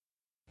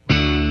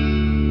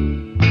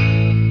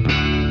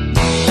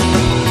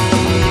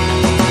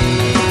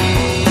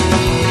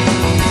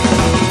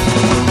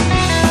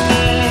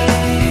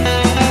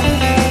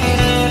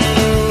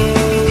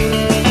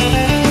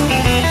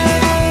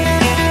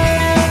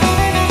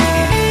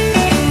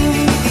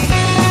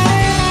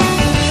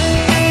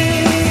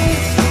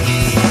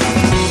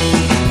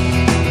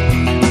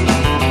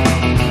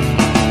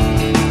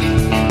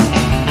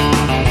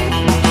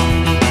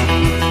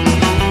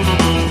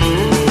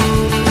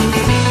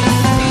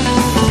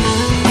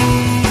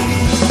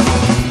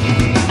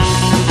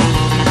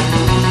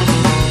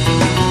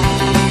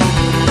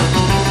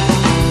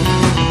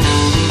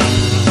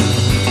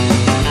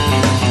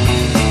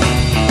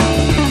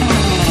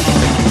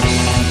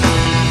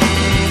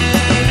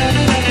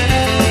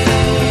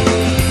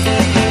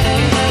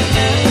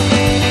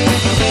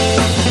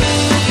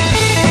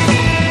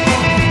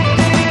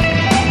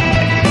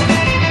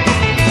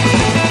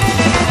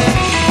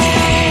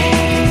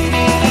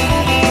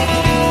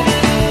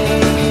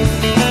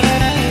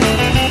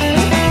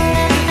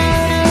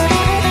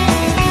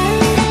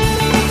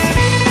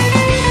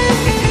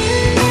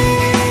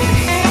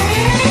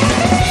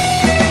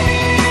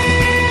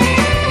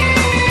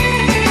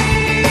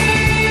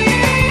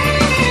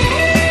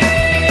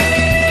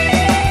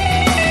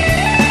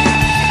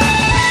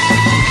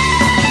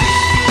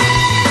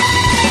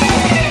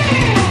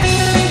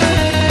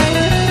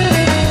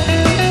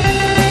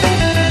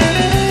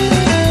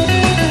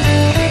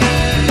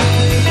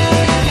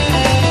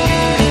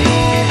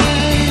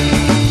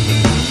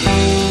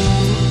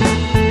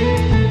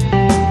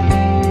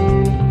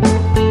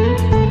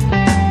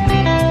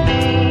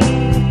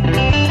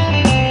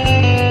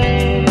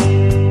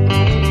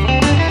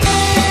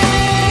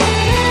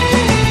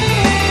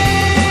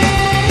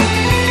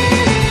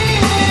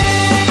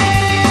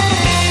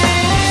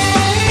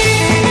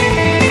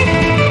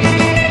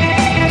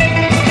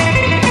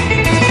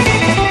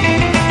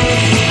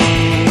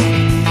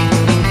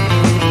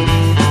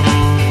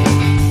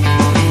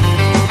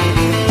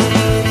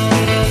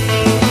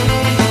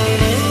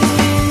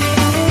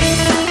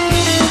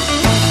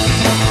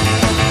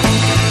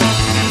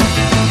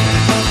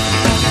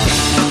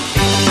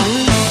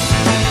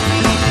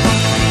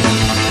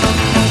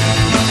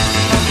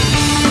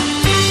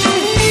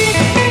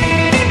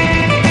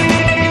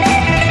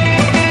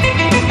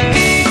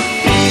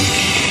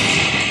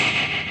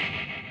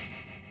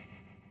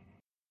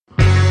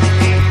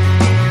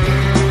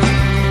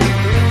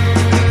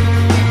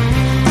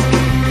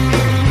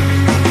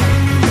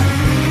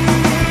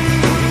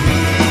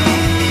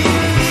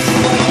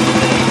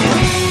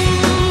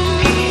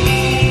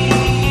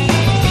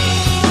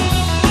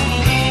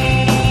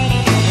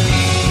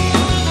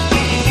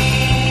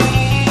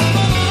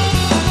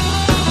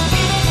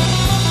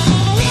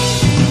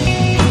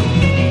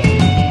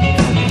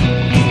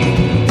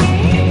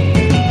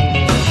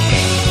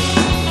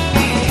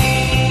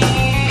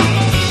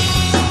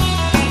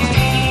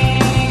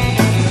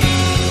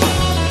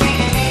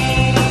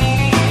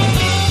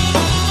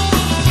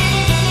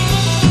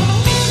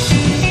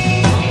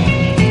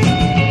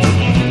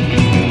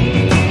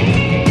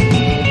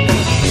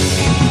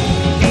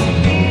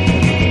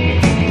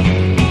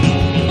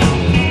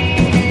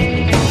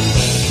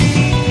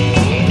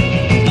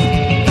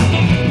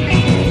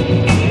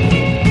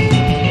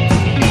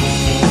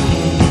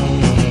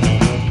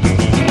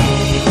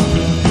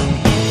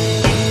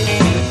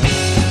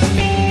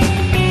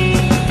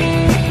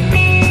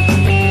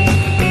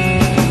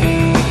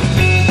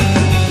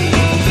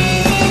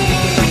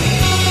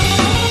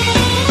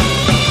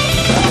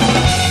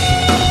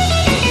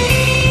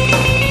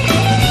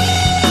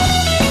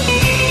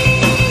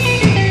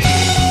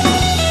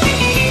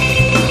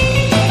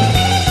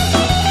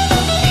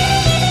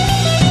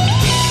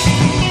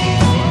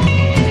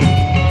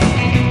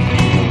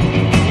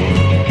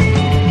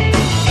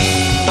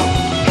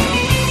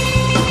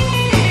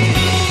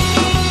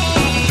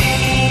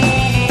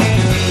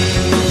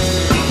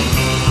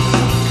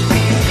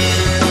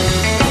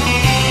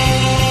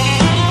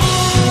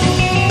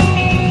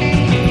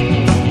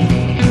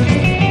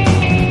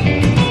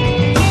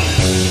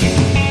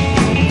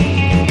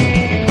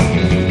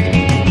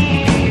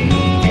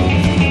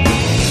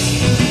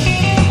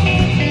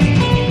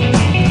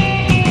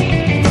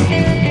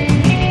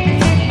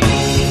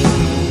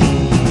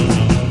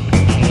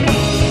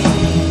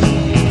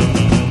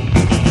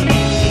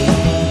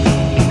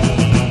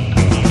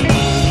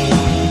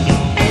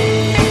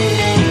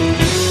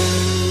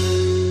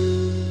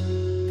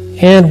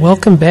 And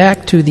welcome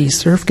back to the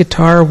Surf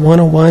Guitar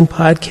 101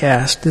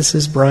 podcast. This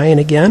is Brian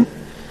again.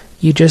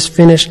 You just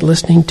finished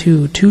listening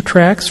to 2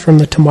 tracks from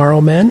the Tomorrow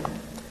Men.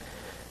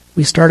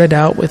 We started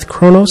out with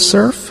Chronos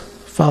Surf,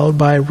 followed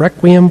by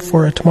Requiem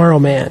for a Tomorrow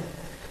Man.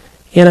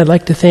 And I'd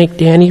like to thank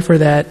Danny for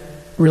that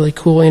really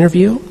cool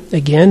interview.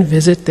 Again,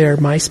 visit their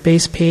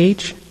MySpace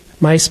page,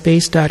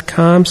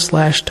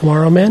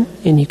 myspace.com/tomorrowmen,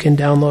 and you can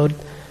download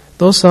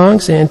those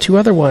songs and 2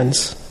 other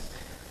ones.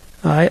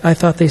 I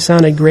thought they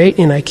sounded great,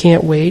 and I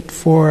can't wait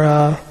for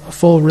a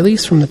full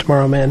release from the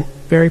Tomorrow Men.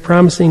 Very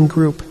promising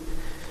group.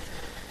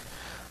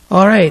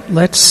 All right,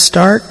 let's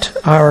start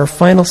our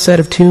final set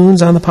of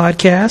tunes on the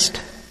podcast.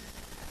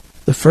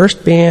 The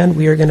first band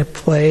we are going to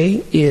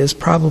play is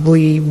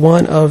probably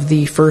one of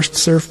the first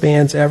surf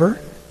bands ever,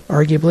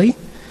 arguably.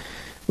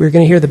 We're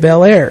going to hear the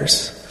Bel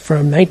Airs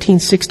from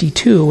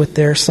 1962 with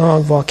their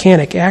song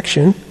Volcanic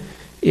Action.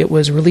 It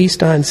was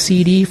released on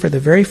CD for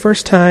the very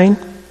first time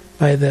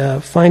by the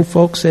fine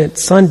folks at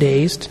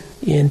Sundazed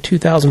in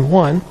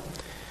 2001.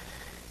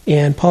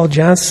 And Paul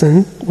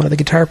Johnson, one of the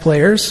guitar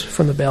players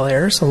from the Bel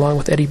Airs, along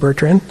with Eddie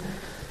Bertrand.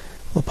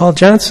 Well, Paul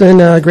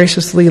Johnson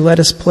graciously let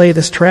us play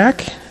this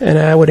track, and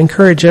I would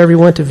encourage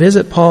everyone to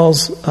visit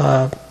Paul's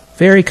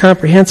very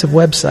comprehensive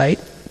website,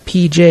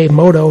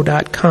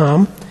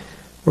 pjmoto.com,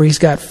 where he's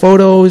got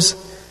photos,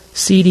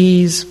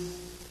 CDs,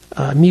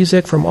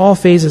 music from all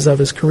phases of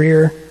his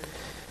career.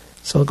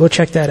 So go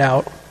check that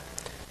out.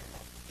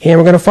 And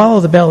we're going to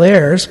follow the Bel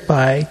Airs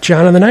by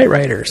John and the Night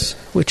Riders,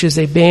 which is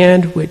a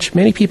band which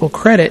many people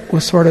credit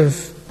with sort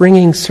of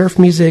bringing surf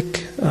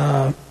music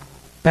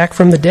back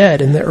from the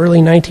dead in the early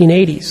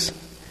 1980s.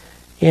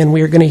 And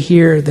we are going to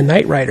hear The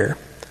Night Rider,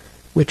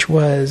 which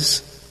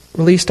was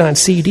released on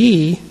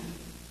CD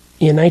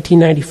in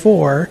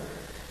 1994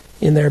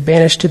 in their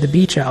Banished to the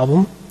Beach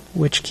album,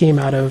 which came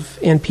out of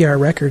NPR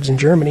Records in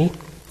Germany.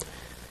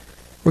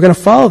 We're going to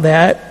follow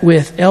that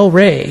with El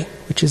Rey,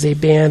 which is a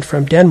band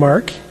from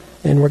Denmark,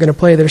 and we're going to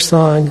play their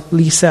song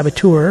Les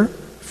Saboteurs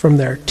from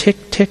their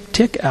Tick, Tick,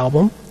 Tick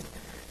album.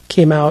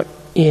 Came out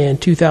in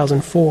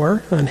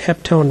 2004 on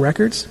Heptone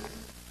Records.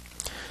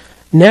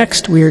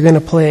 Next, we are going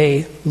to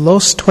play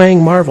Los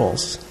Twang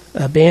Marvels,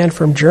 a band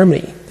from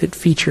Germany that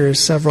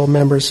features several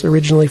members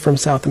originally from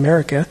South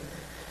America.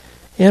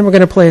 And we're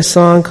going to play a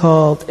song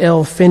called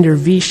El Fender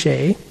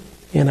Viche,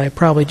 and I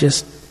probably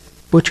just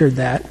butchered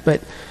that. But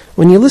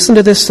when you listen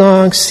to this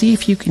song, see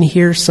if you can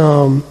hear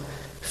some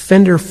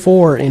Fender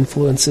 4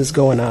 influences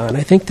going on.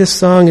 I think this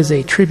song is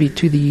a tribute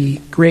to the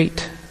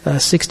great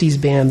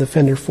 60s band, the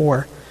Fender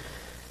 4.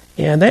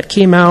 And that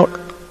came out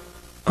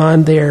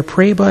on their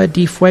Prueba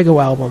de Fuego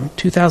album,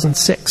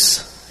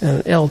 2006,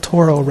 on El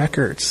Toro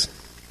Records.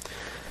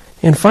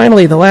 And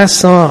finally, the last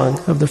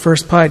song of the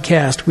first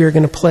podcast, we are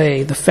going to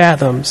play The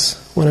Fathoms,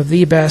 one of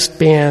the best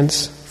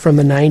bands from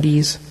the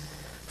 90s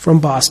from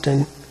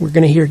Boston. We're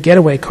going to hear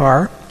Getaway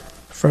Car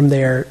from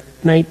their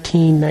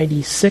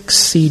 1996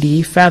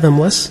 CD,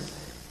 Fathomless,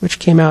 which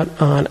came out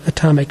on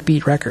Atomic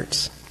Beat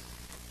Records.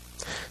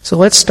 So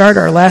let's start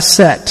our last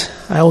set.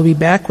 I will be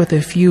back with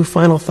a few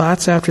final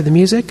thoughts after the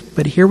music,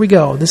 but here we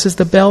go. This is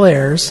the Bel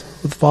Airs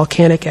with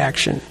Volcanic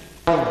Action.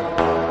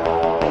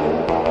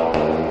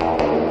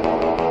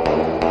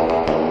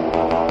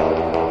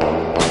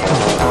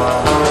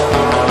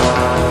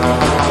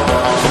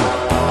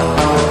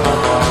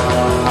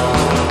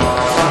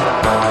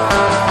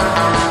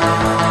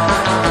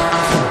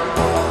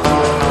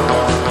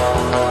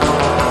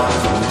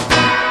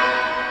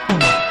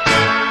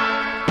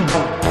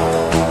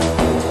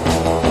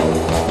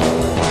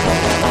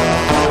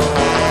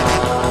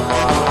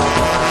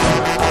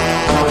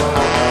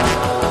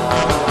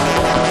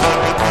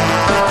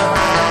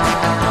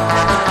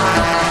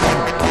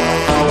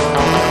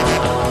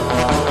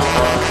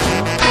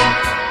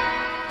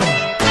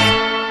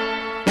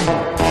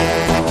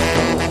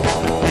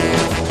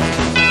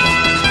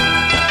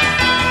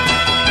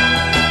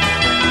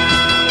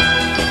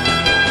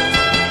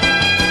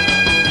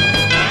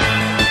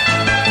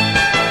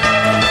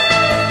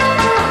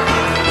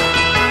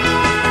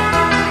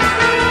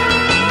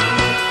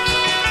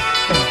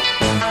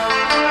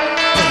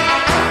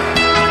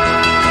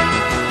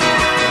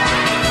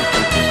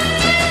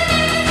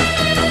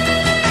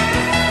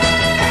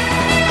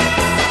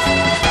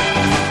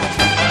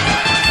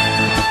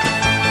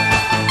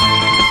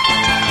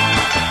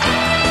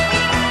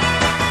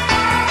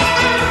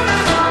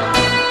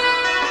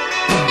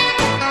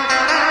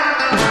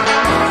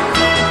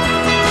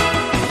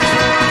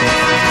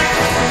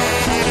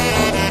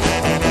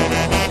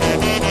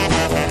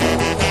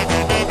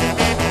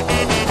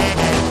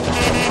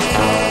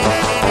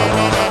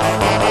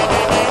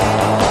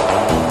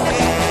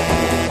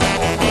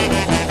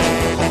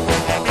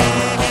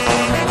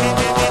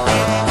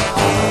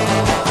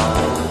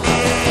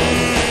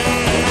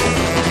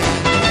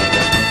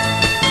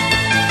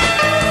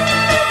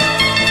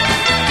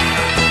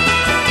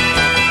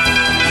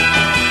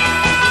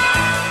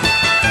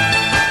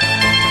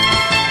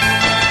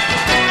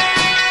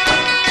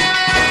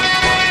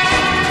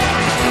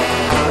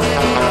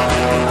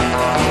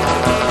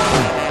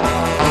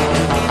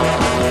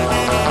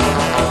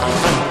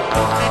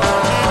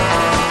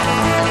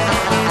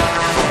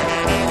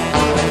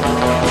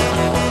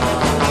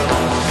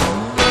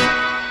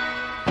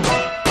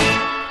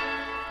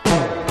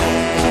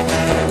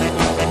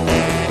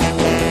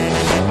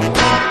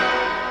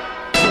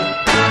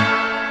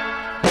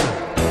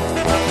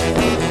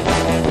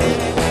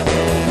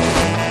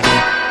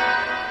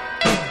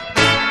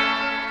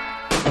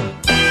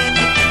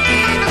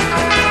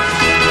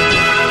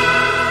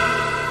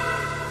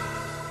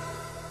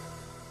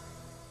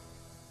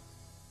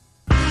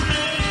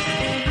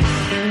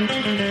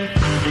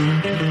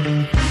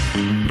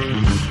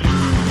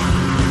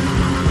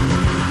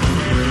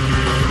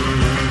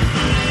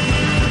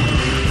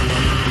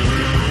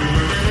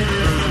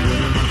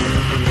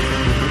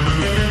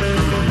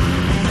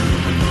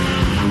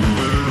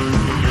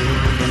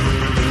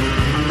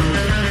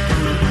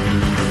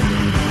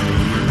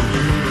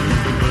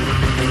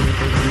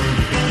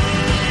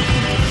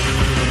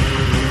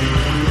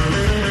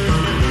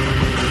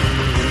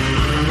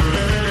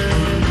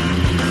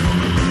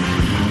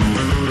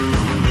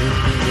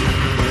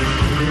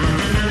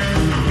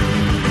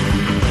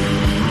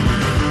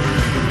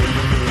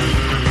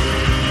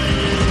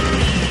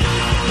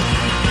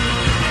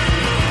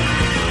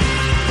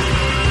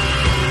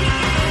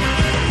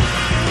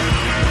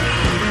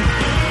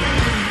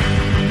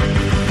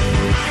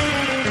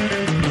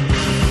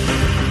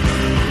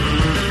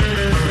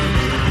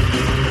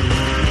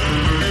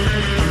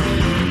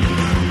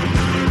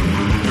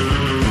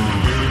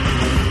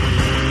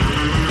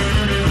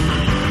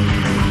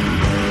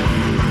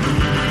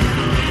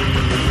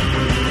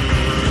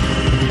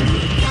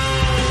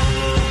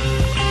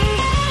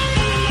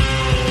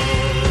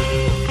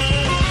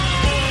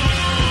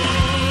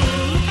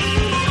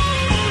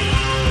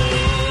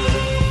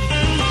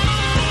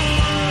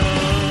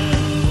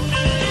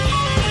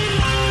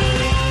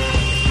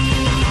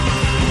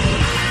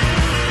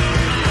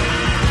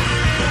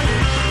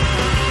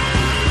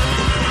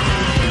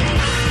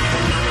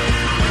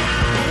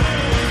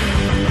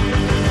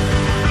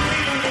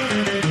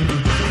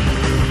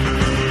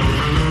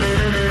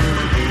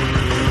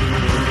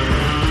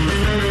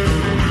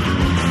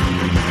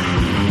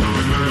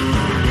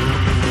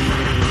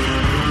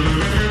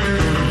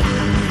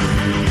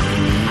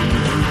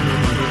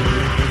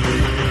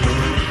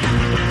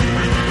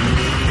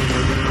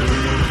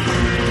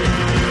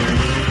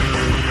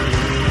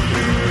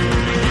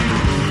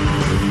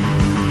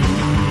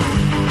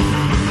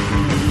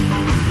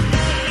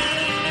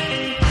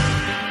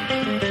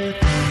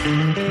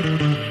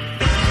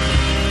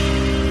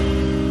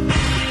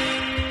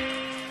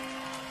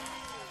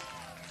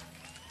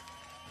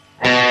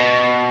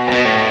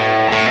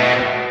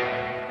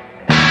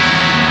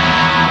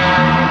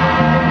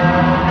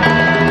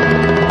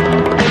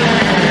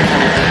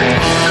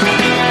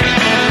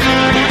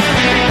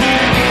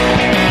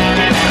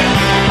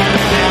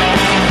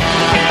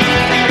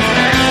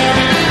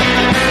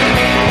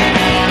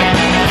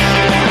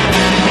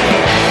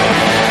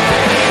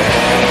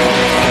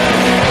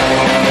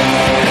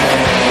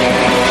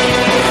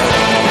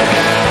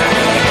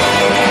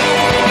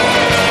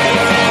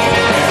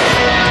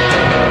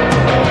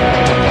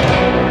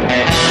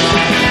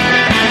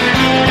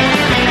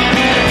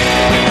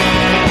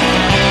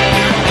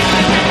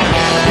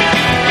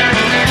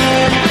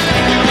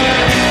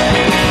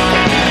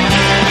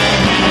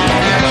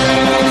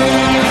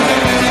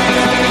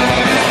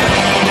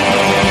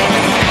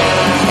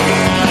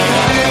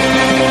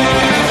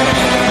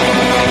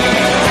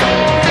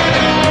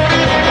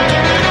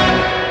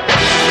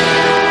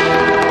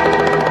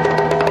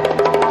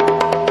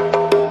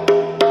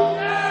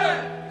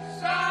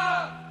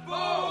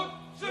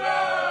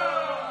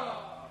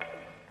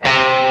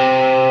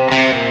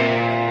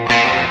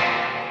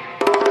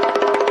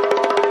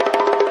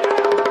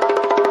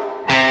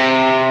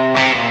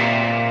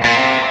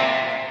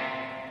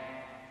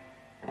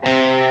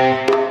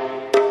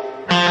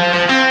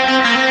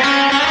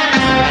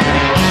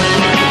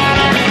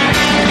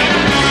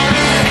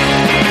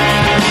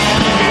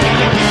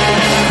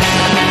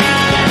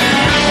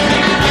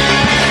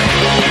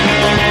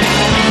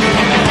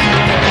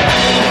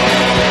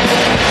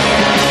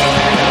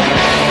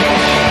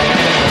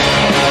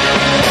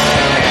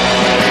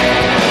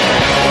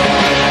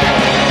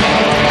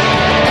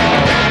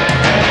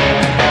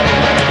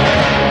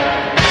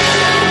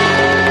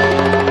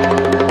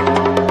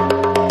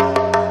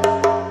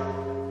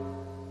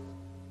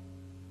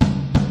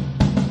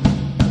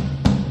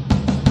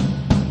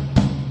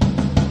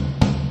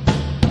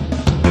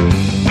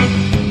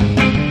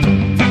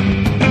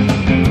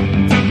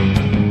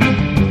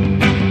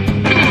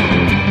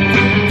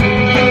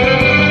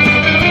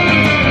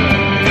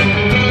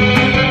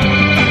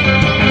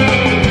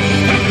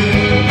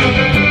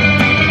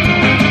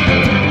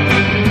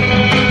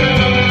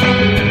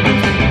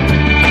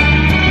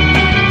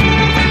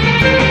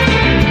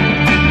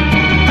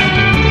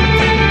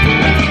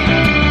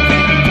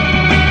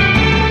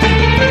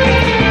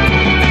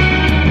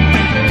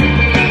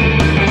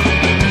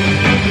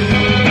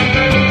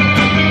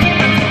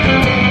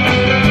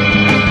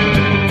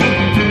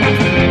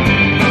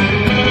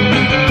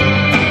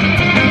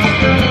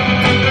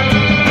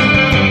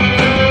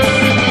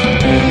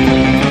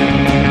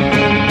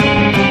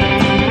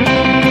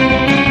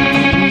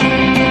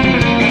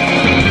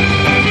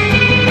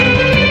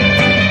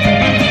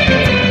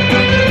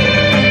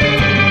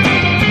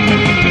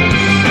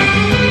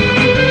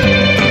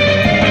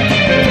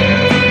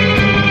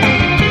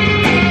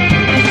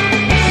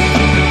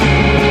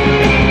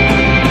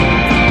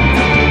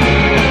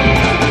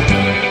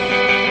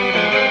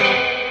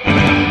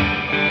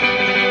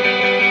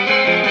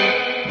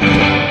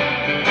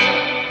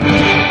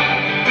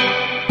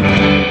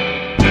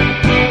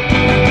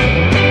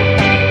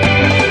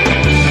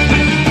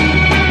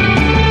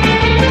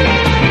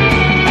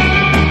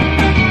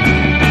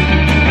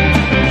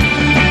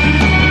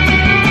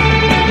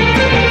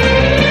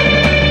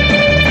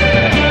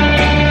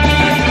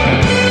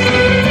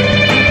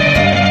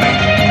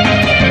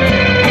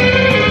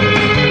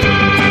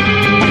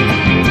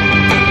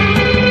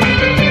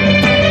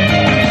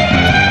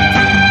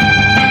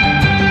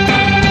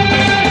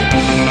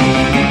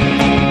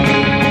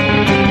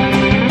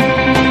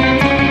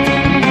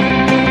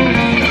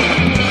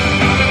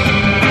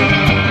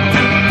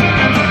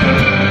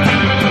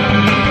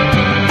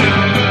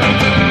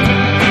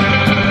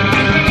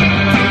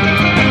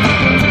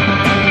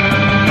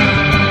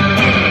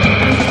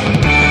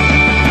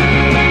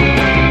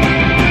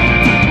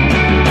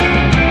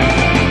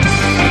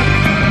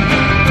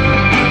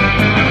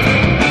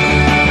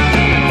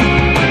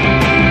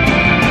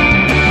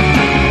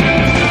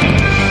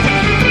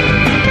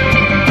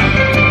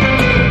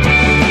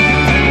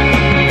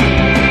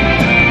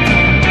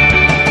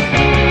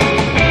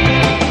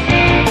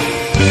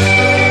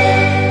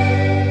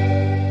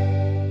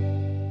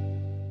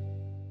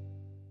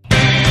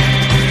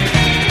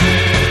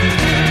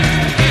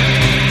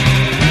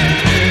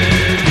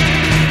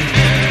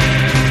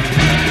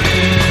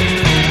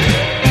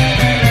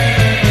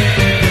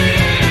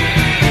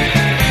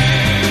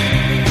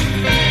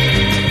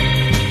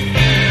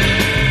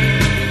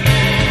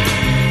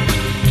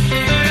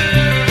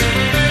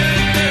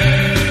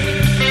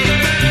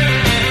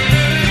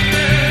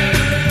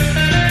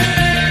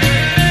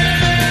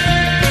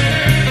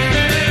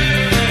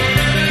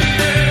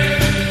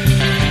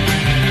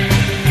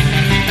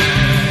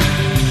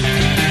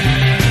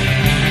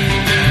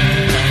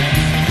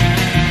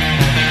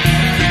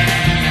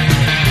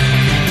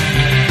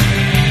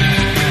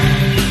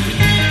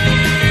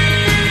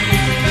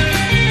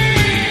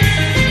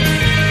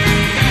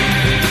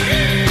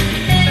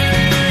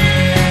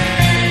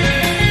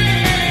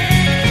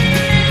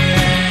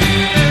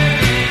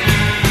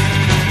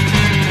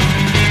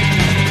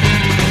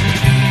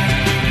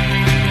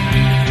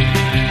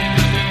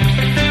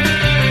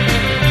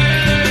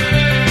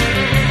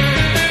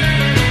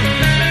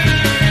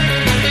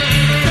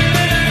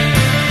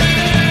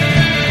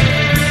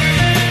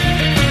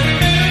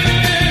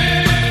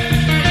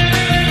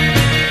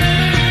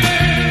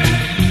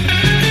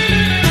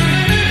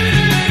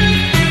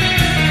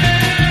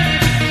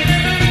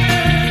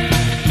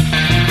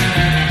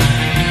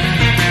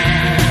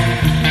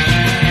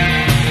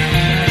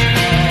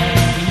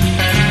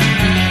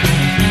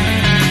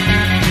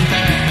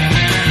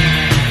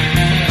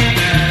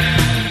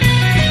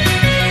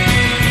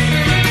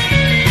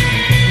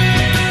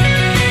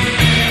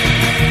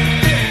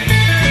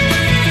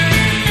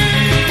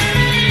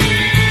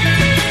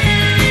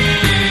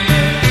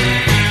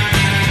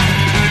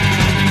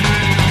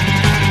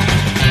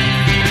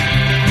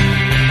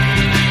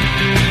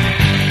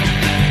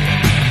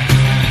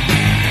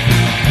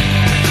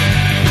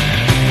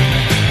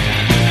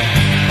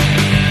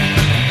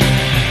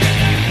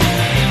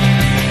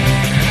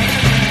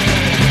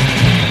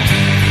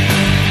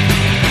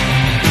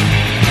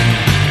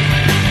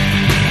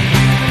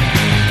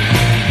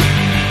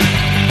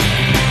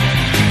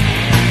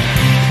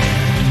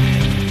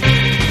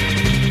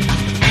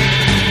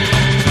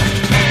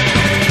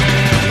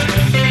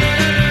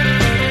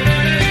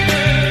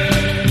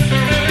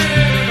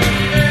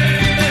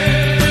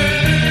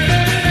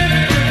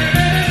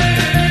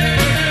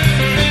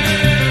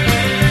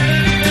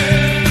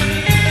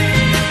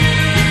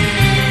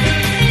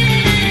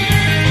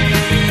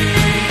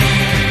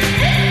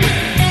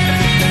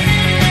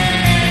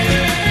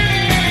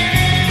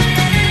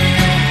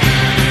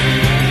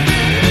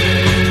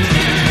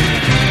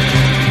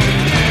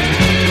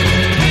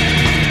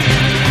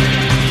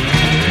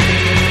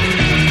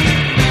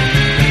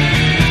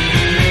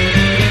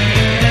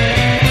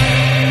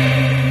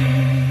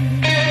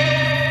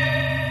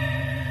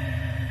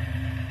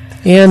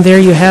 And there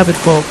you have it,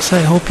 folks.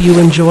 I hope you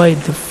enjoyed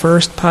the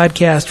first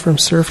podcast from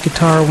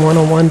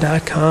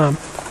surfguitar101.com.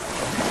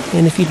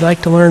 And if you'd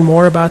like to learn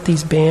more about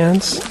these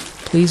bands,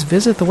 please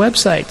visit the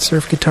website,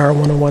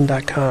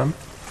 surfguitar101.com.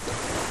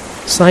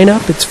 Sign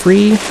up, it's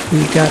free.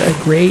 We've got a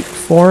great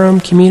forum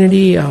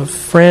community of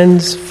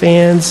friends,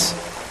 fans,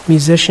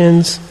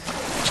 musicians.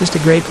 Just a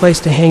great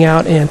place to hang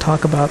out and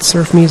talk about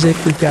surf music.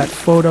 We've got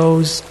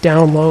photos,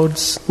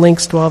 downloads,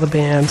 links to all the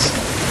bands.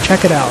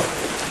 Check it out.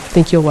 I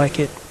think you'll like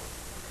it.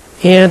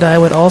 And I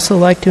would also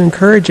like to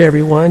encourage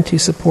everyone to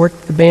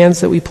support the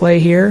bands that we play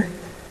here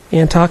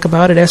and talk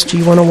about at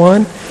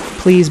SG101.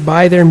 Please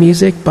buy their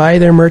music, buy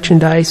their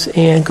merchandise,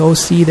 and go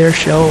see their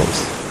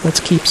shows.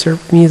 Let's keep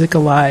surf music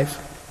alive.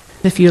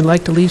 If you'd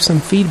like to leave some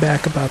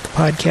feedback about the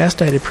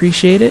podcast, I'd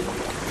appreciate it.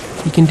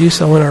 You can do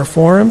so in our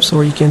forums,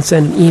 or you can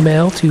send an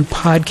email to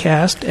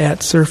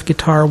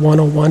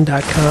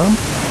podcast@surfguitar101.com.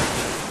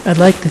 I'd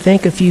like to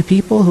thank a few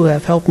people who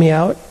have helped me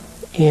out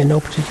in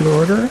no particular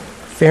order.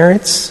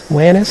 Ference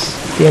Lannis,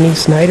 Danny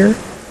Snyder,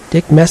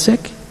 Dick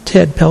Messick,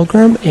 Ted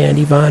Pelgrim, and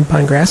Yvonne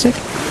Pongrasic.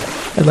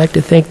 I'd like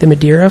to thank the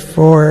Madeira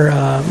for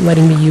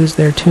letting me use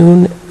their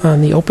tune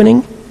on the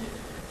opening.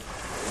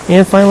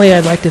 And finally,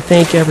 I'd like to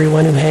thank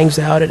everyone who hangs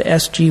out at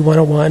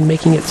SG101,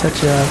 making it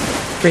such a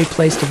great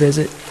place to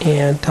visit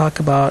and talk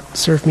about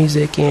surf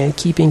music and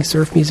keeping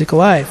surf music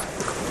alive.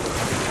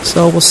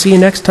 So we'll see you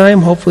next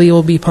time. Hopefully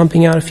we'll be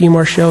pumping out a few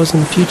more shows in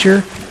the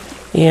future.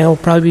 And we'll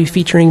probably be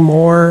featuring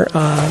more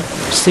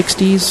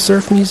 60s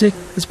surf music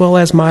as well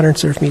as modern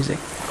surf music.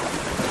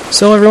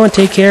 So everyone,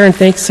 take care and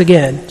thanks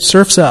again.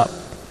 Surf's up.